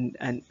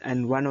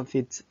one of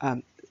its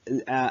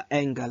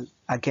angle,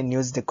 I can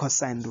use the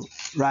cosine rule,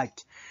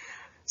 right?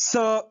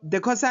 So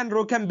the cosine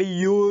rule can be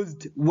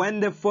used when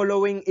the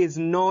following is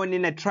known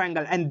in a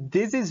triangle, and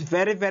this is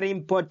very, very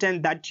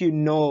important that you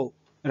know,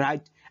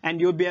 right?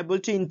 And you'll be able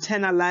to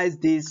internalize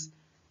this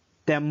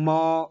the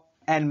more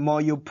and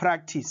more you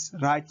practice,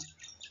 right?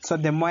 So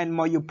the more and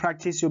more you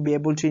practice, you'll be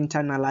able to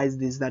internalize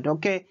this, that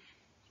okay,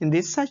 in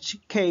this such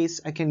case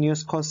I can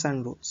use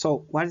cosine rule.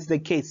 So what is the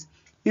case?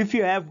 If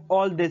you have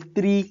all the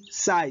three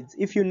sides,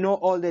 if you know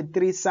all the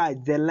three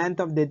sides, the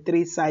length of the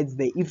three sides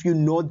there, if you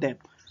know them,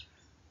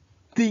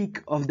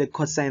 think of the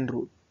cosine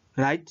rule,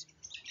 right?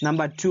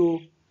 Number two,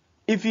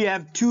 if you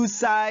have two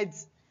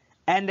sides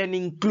and an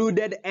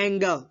included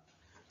angle,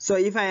 so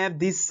if I have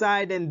this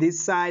side and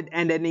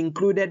an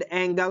included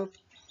angle,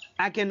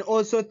 I can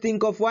also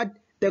think of what?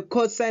 The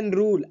cosine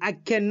rule. I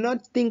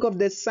cannot think of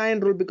the sine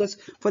rule, because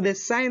for the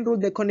sine rule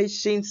the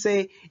conditions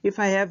say if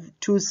I have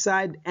two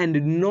sides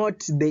and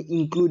not the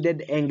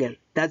included angle,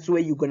 that's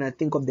where you're gonna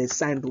think of the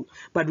sine rule.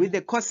 But with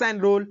the cosine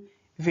rule,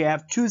 if you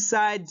have two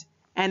sides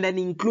and an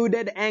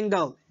included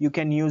angle, you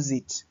can use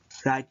it,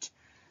 right?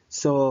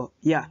 So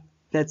yeah,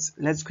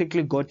 let's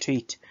quickly go to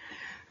it.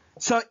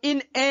 So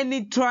in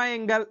any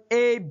triangle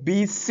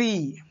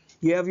ABC,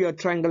 you have your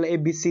triangle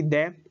ABC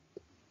there.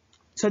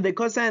 So the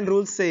cosine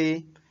rule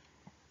say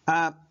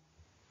a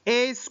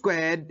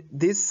squared,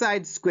 this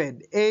side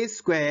squared, a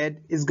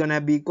squared is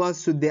gonna be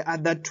equals to the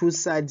other two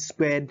sides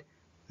squared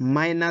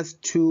minus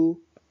 2.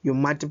 You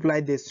multiply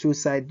the two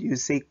sides, you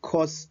say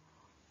cos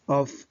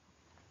of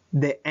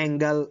the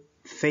angle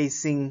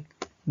facing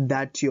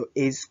that your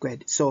a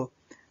squared. So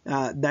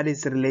that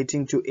is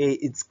relating to a,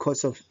 it's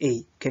cos of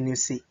a. Can you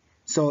see?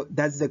 So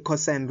that's the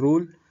cosine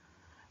rule.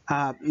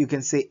 You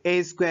can say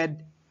a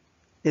squared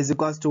is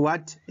equals to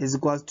what? Is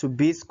equals to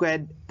b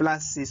squared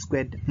plus c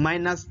squared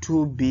minus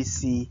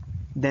 2bc,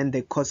 then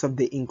the cos of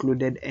the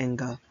included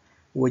angle,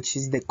 which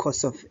is the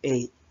cos of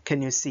a.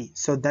 Can you see?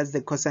 So that's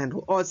the cosine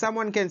rule. Or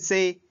someone can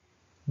say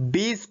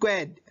b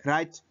squared,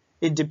 right?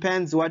 It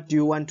depends what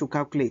you want to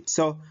calculate.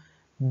 So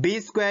b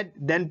squared,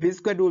 then b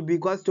squared will be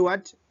equals to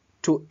what?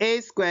 To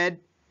a squared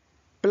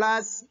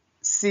plus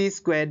c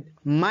squared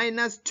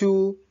minus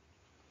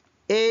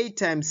 2a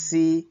times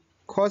c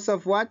cos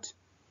of what?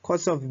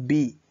 Cos of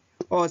b.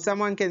 Or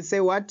someone can say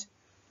what?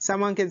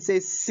 Someone can say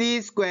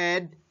c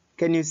squared.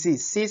 Can you see?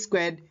 C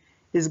squared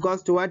is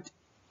equals to what?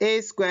 A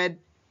squared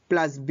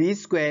plus b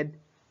squared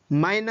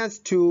minus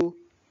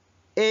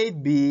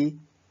 2ab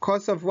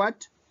cos of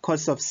what?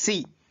 Cos of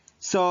c.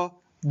 So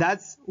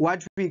that's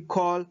what we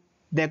call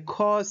the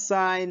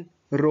cosine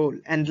rule.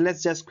 And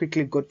let's just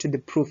quickly go to the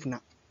proof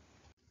now.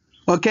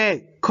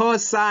 Okay,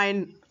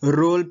 cosine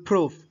rule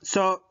proof.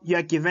 So you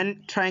are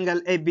given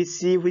triangle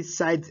ABC with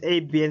sides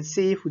A, B, and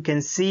C. We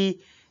can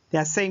see they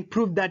are saying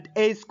prove that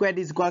a squared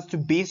is equals to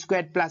b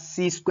squared plus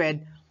c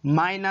squared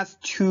minus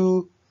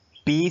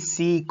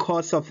 2bc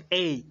cos of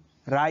a,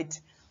 right?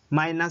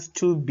 Minus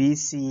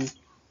 2bc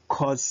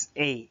cos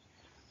a.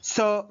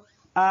 So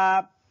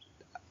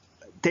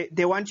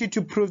they want you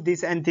to prove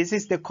this, and this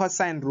is the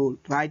cosine rule,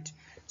 right?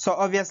 So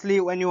obviously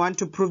when you want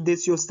to prove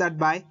this, you start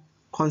by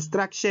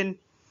construction.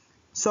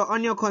 So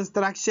on your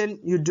construction,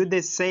 you do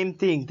the same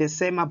thing, the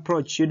same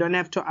approach. You don't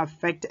have to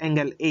affect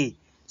angle A.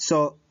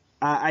 So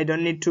I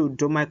don't need to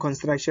do my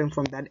construction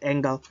from that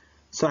angle.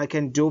 So I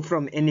can do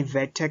from any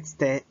vertex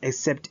there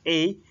except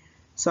A.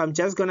 So I'm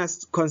just going to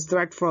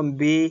construct from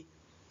B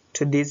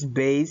to this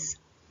base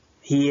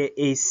here,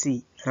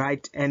 AC,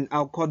 right? And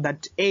I'll call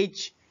that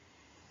H.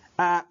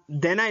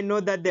 Then I know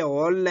that the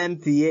whole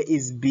length here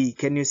is B.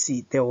 Can you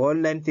see? The whole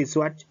length is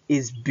what?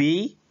 Is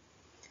B.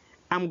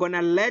 I'm going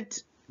to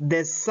let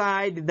the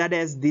side that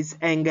has this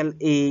angle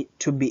A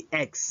to be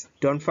X.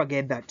 Don't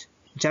forget that.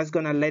 Just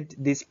gonna let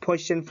this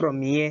portion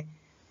from here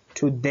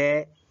to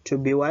there to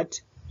be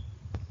what?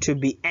 To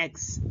be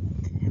X.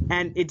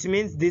 And it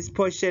means this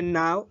portion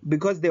now,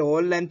 because the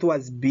whole length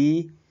was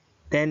B,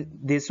 then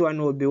this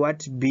one will be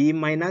what? B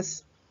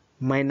minus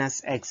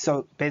X.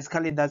 So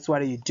basically that's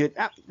what you do.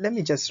 Let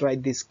me just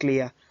write this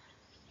clear,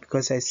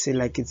 because I see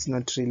like it's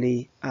not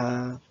really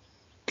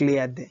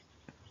clear there.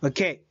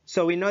 Okay,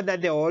 so we know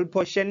that the whole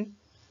portion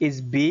is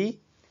B,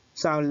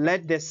 so I'll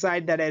let the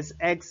side that has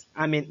X,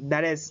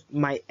 that is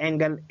my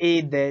angle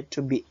A there,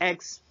 to be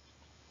X.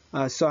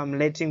 So I'm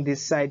letting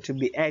this side to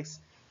be X.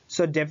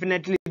 So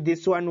definitely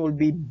this one will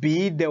be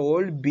B, the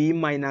whole B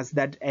minus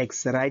that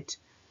X, right?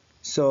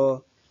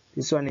 So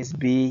this one is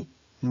B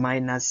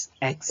minus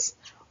X.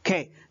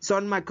 Okay, so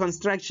on my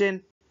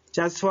construction,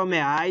 just form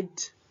a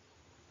height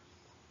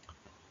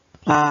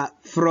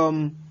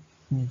from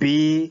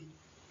B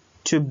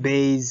to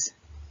base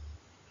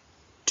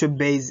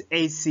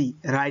AC,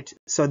 right?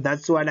 So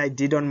that's what I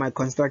did on my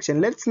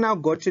construction. Let's now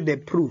go to the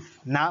proof.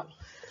 Now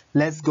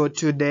let's go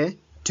to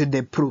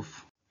the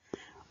proof.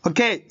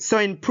 Okay, so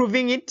in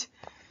proving it,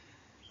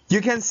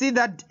 you can see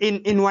that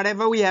in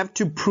whatever we have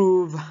to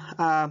prove,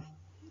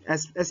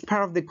 as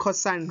part of the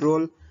cosine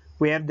rule,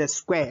 we have the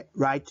square,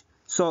 right?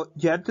 So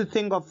you have to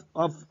think of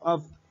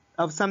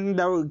something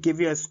that will give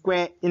you a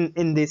square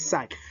in this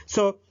side.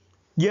 So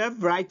you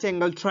have right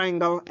angle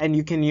triangle, and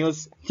you can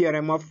use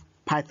theorem of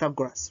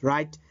Pythagoras,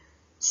 right?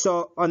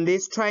 So on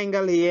this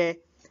triangle here,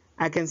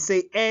 I can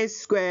say a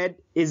squared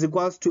is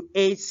equals to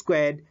a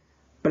squared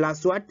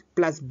plus what?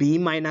 Plus b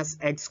minus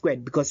x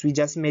squared, because we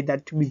just made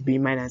that to be b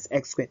minus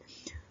x squared.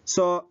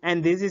 So,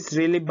 and this is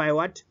really by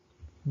what?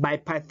 By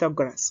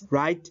Pythagoras,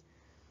 right?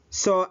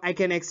 So I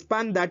can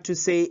expand that to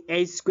say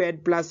a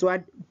squared plus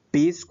what?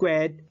 B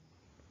squared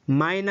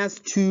minus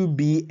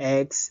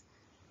 2bx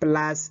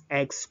plus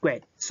x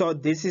squared. So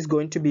this is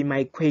going to be my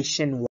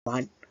equation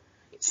 1.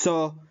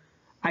 So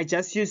I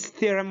just use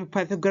theorem of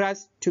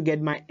Pythagoras to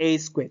get my a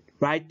squared,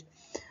 right?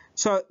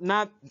 So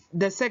now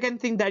the second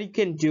thing that you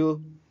can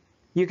do,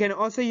 you can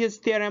also use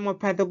theorem of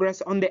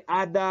Pythagoras on the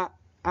other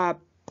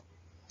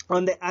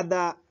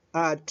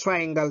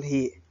triangle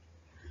here.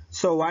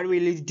 So what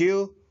will it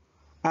do?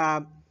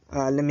 Let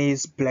me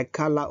use black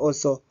color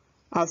also.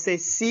 I'll say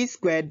c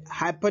squared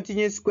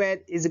hypotenuse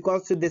squared is equal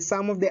to the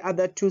sum of the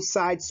other two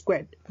sides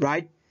squared,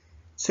 right?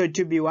 So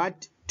to be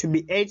what? To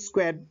be h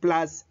squared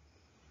plus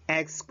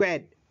x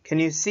squared. Can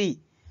you see?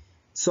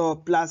 So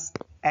plus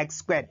x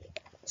squared.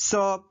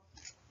 So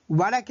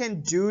what I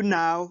can do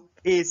now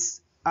is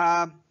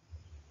now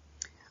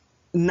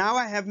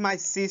I have my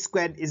c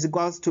squared is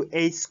equals to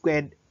h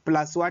squared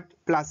plus what?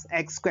 Plus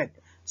x squared.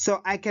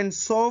 So I can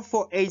solve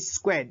for h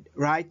squared,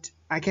 right?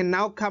 I can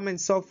now come and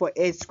solve for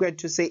h squared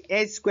to say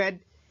h squared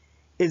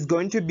is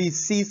going to be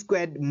c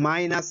squared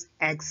minus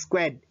x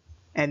squared.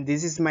 And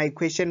this is my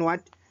equation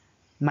what?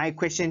 My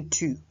equation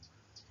 2.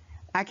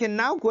 I can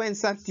now go and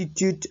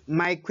substitute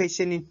my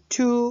equation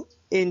 2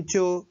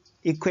 into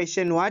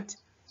equation what?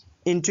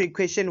 Into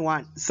equation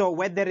 1. So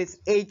where there is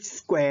h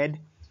squared,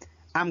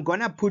 I'm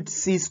gonna put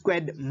c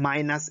squared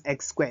minus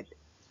x squared.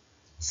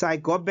 So I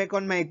go back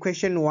on my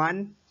equation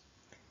 1.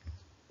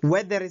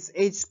 Where there is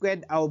h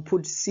squared, I'll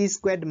put c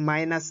squared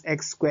minus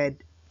x squared.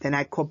 Then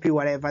I copy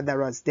whatever that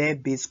was there,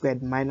 b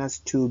squared minus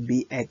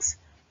 2bx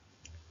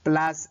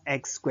plus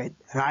x squared,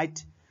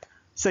 right?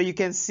 So you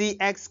can see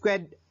x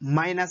squared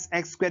minus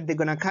x squared, they're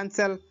gonna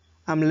cancel.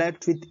 I'm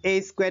left with a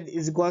squared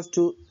is equals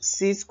to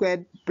c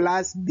squared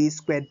plus b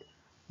squared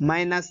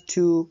minus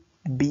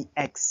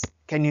 2bx.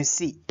 Can you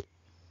see?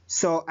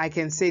 So I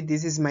can say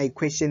this is my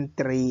equation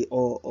 3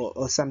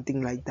 or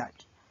something like that.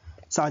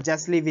 So I'll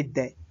just leave it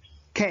there.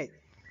 Okay,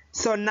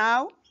 so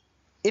now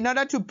in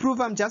order to prove,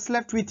 I'm just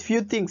left with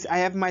few things. I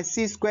have my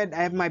c squared,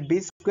 I have my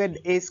b squared,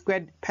 a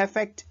squared,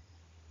 perfect.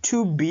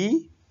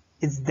 2b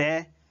is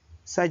there.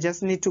 So I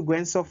just need to go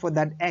and solve for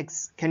that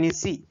x. Can you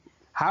see?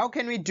 How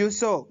can we do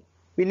so?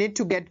 We need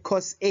to get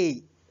cos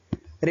A.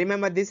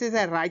 Remember, this is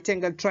a right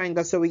angle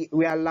triangle, so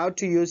we are allowed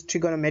to use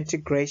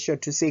trigonometric ratio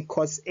to say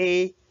cos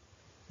A.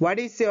 What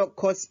is your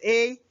cos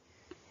A?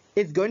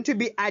 It's going to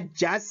be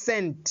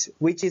adjacent,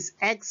 which is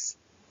x,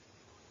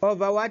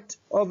 over what?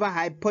 Over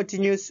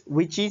hypotenuse,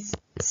 which is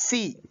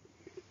c.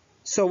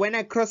 So when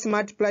I cross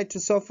multiply to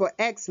solve for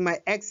x,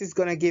 my x is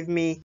going to give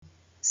me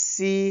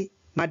c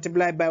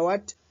multiplied by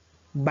what?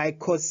 By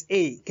cos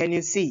A. Can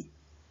you see?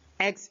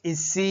 X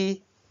is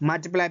c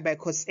multiplied by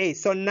cos A.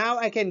 So now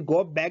I can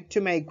go back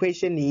to my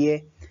equation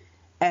here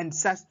and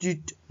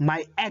substitute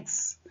my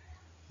x.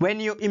 When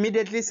you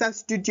immediately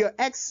substitute your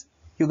x,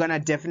 you're gonna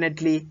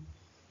definitely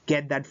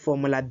get that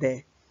formula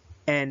there,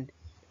 and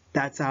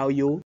that's how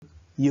you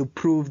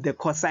prove the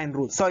cosine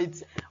rule. So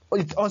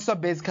it's also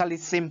basically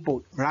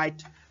simple,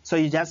 right? So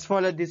you just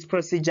follow this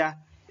procedure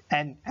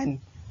and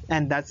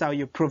that's how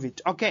you prove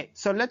it. Okay,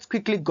 so let's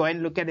quickly go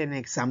and look at an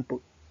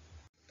example.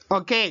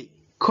 Okay,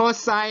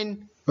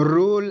 cosine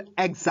rule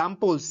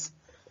examples.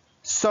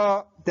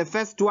 So the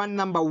first one,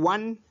 number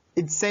 1,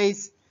 it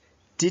says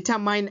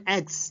determine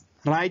x,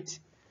 right?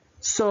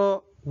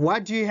 So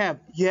what do you have?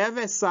 You have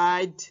a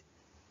side,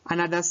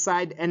 another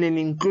side, and an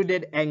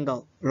included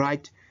angle,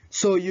 right?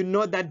 So you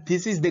know that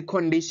this is the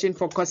condition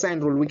for cosine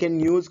rule. We can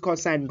use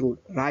cosine rule,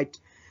 right?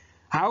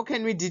 How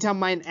can we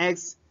determine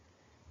x?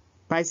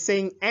 By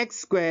saying x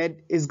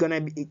squared is going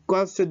to be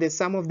equals to the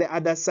sum of the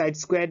other side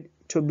squared,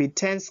 to be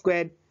 10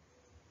 squared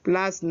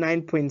plus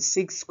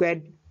 9.6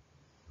 squared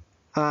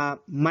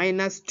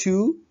minus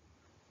 2,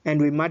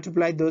 and we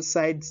multiply those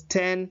sides,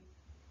 10,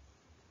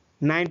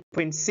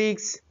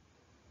 9.6.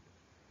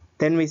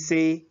 Then we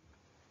say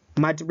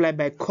multiply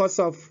by cos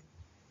of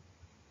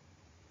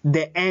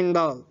the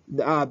angle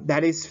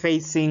that is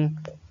facing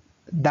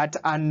that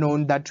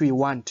unknown that we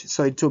want.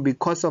 So it will be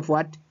cos of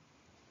what?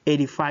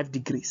 85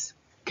 degrees.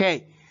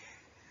 Okay,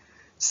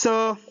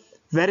 so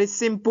very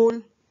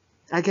simple.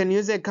 I can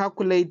use a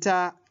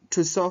calculator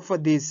to solve for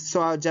this.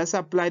 So I'll just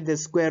apply the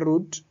square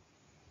root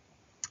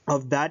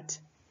of that.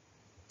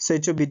 So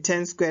it will be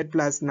 10 squared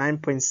plus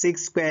 9.6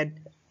 squared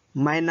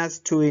minus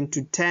 2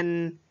 into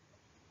 10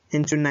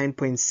 into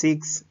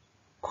 9.6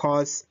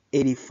 cos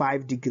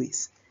 85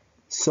 degrees.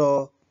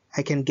 So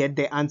I can get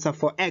the answer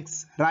for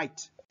x,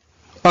 right?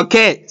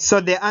 Okay,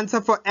 so the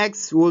answer for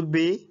x will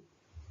be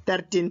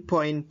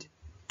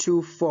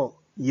 13.24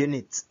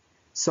 units.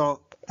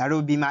 So that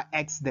will be my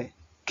x there.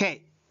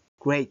 Okay,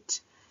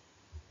 great.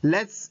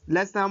 Let's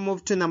now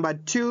move to number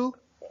 2.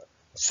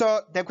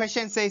 So the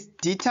question says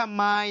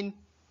determine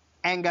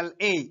angle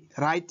A,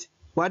 right?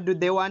 What do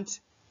they want?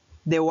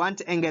 They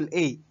want angle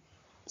A.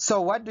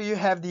 So what do you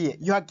have here?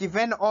 You are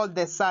given all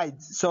the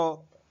sides.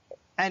 So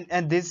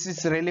and this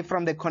is really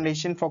from the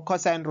condition for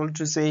cosine rule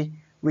to say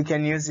we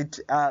can use it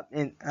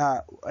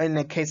in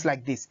a case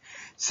like this.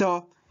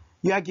 So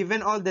you are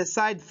given all the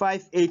side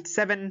 5, 8,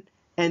 7,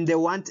 and they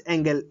want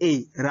angle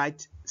A,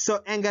 right?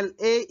 So angle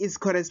A is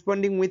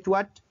corresponding with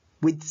what?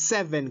 With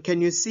 7.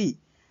 Can you see?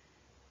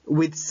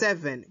 With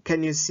 7.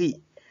 Can you see?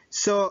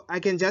 So I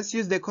can just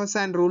use the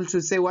cosine rule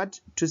to say what?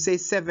 To say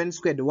 7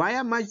 squared. Why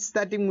am I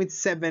starting with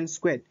 7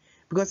 squared?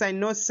 Because I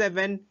know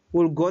 7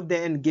 will go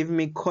there and give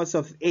me cos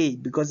of A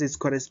because it's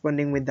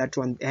corresponding with that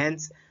one.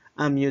 Hence,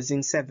 I'm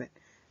using 7.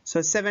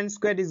 So 7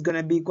 squared is going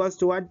to be equals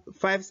to what?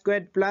 5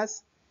 squared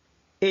plus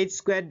 8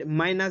 squared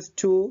minus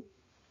 2.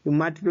 You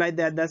multiply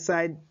the other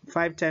side.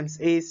 5 times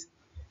A.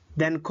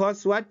 Then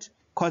cos what?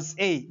 Cos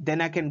A.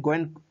 Then I can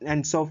go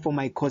and solve for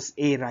my cos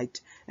A, right?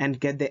 And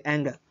get the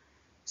angle.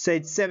 So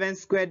it's 7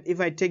 squared.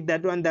 If I take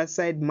that one, that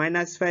side,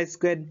 minus 5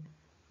 squared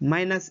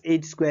minus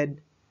 8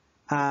 squared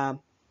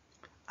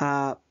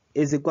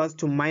is equals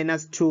to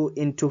minus 2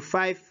 into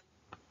 5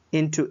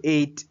 into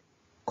 8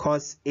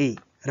 cos A,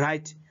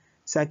 right?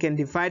 So I can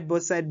divide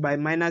both sides by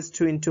minus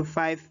 2 into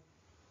 5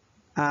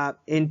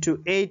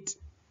 into 8.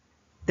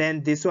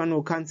 Then this one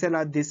will cancel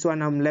out this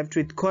one. I'm left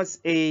with cos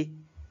A.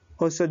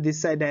 Also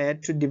this side I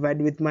had to divide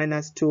with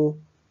minus 2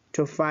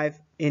 to 5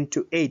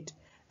 into 8.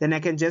 Then I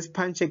can just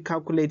punch a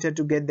calculator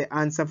to get the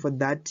answer for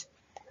that.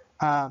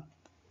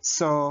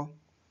 So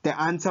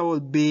the answer will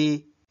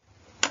be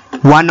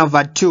 1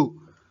 over 2.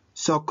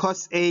 So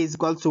cos A is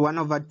equal to 1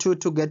 over 2.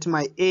 To get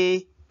my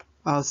A,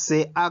 I'll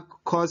say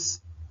arc cos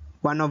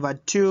 1 over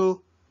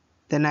 2.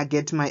 Then I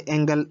get my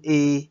angle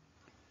A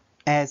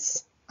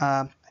as,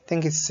 I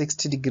think it's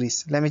 60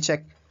 degrees. Let me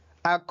check.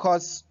 Arc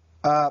cos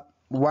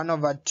 1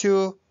 over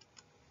 2.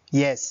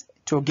 Yes,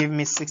 it will give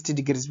me 60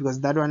 degrees because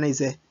that one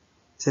is a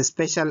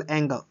special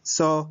angle.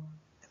 So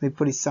let me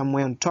put it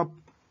somewhere on top.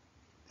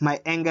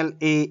 My angle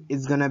A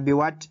is going to be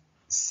what?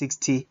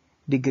 60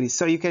 degrees.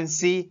 So you can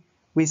see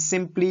we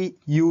simply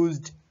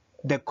used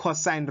the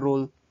cosine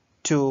rule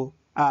to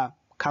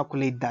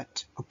calculate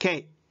that.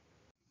 Okay,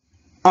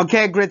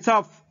 great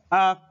stuff.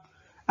 I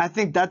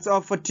think that's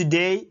all for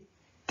today.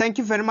 Thank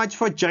you very much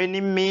for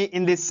joining me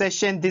in this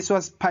session. This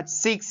was part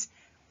 6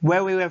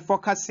 where we were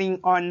focusing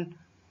on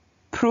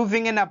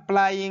proving and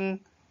applying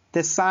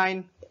the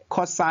sine,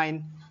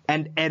 cosine,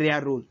 and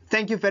area rule.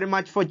 Thank you very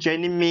much for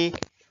joining me.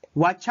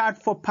 Watch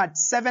out for part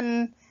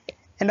 7.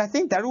 And I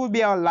think that will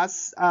be our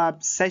last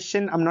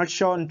session. I'm not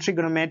sure on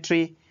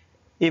trigonometry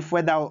if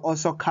whether I'll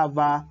also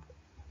cover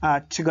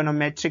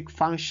trigonometric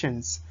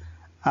functions.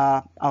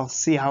 I'll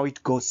see how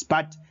it goes.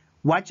 But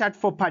watch out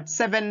for part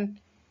 7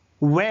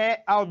 where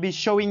I'll be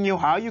showing you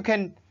how you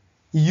can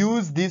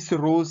use these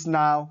rules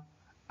now.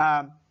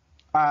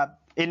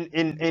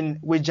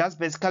 We just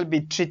basically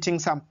be treating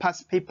some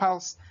past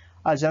papers.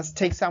 I'll just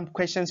take some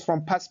questions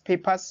from past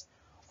papers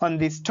on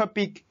this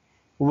topic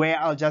where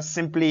I'll just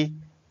simply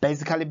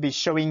basically be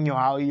showing you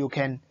how you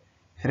can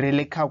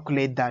really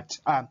calculate that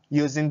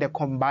using the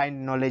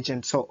combined knowledge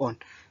and so on.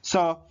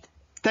 So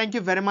thank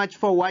you very much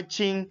for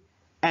watching,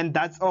 and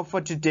that's all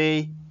for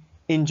today.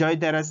 Enjoy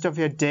the rest of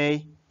your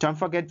day. Don't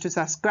forget to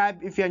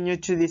subscribe if you're new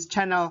to this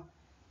channel.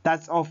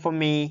 That's all for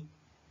me,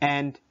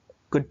 and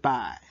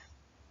goodbye.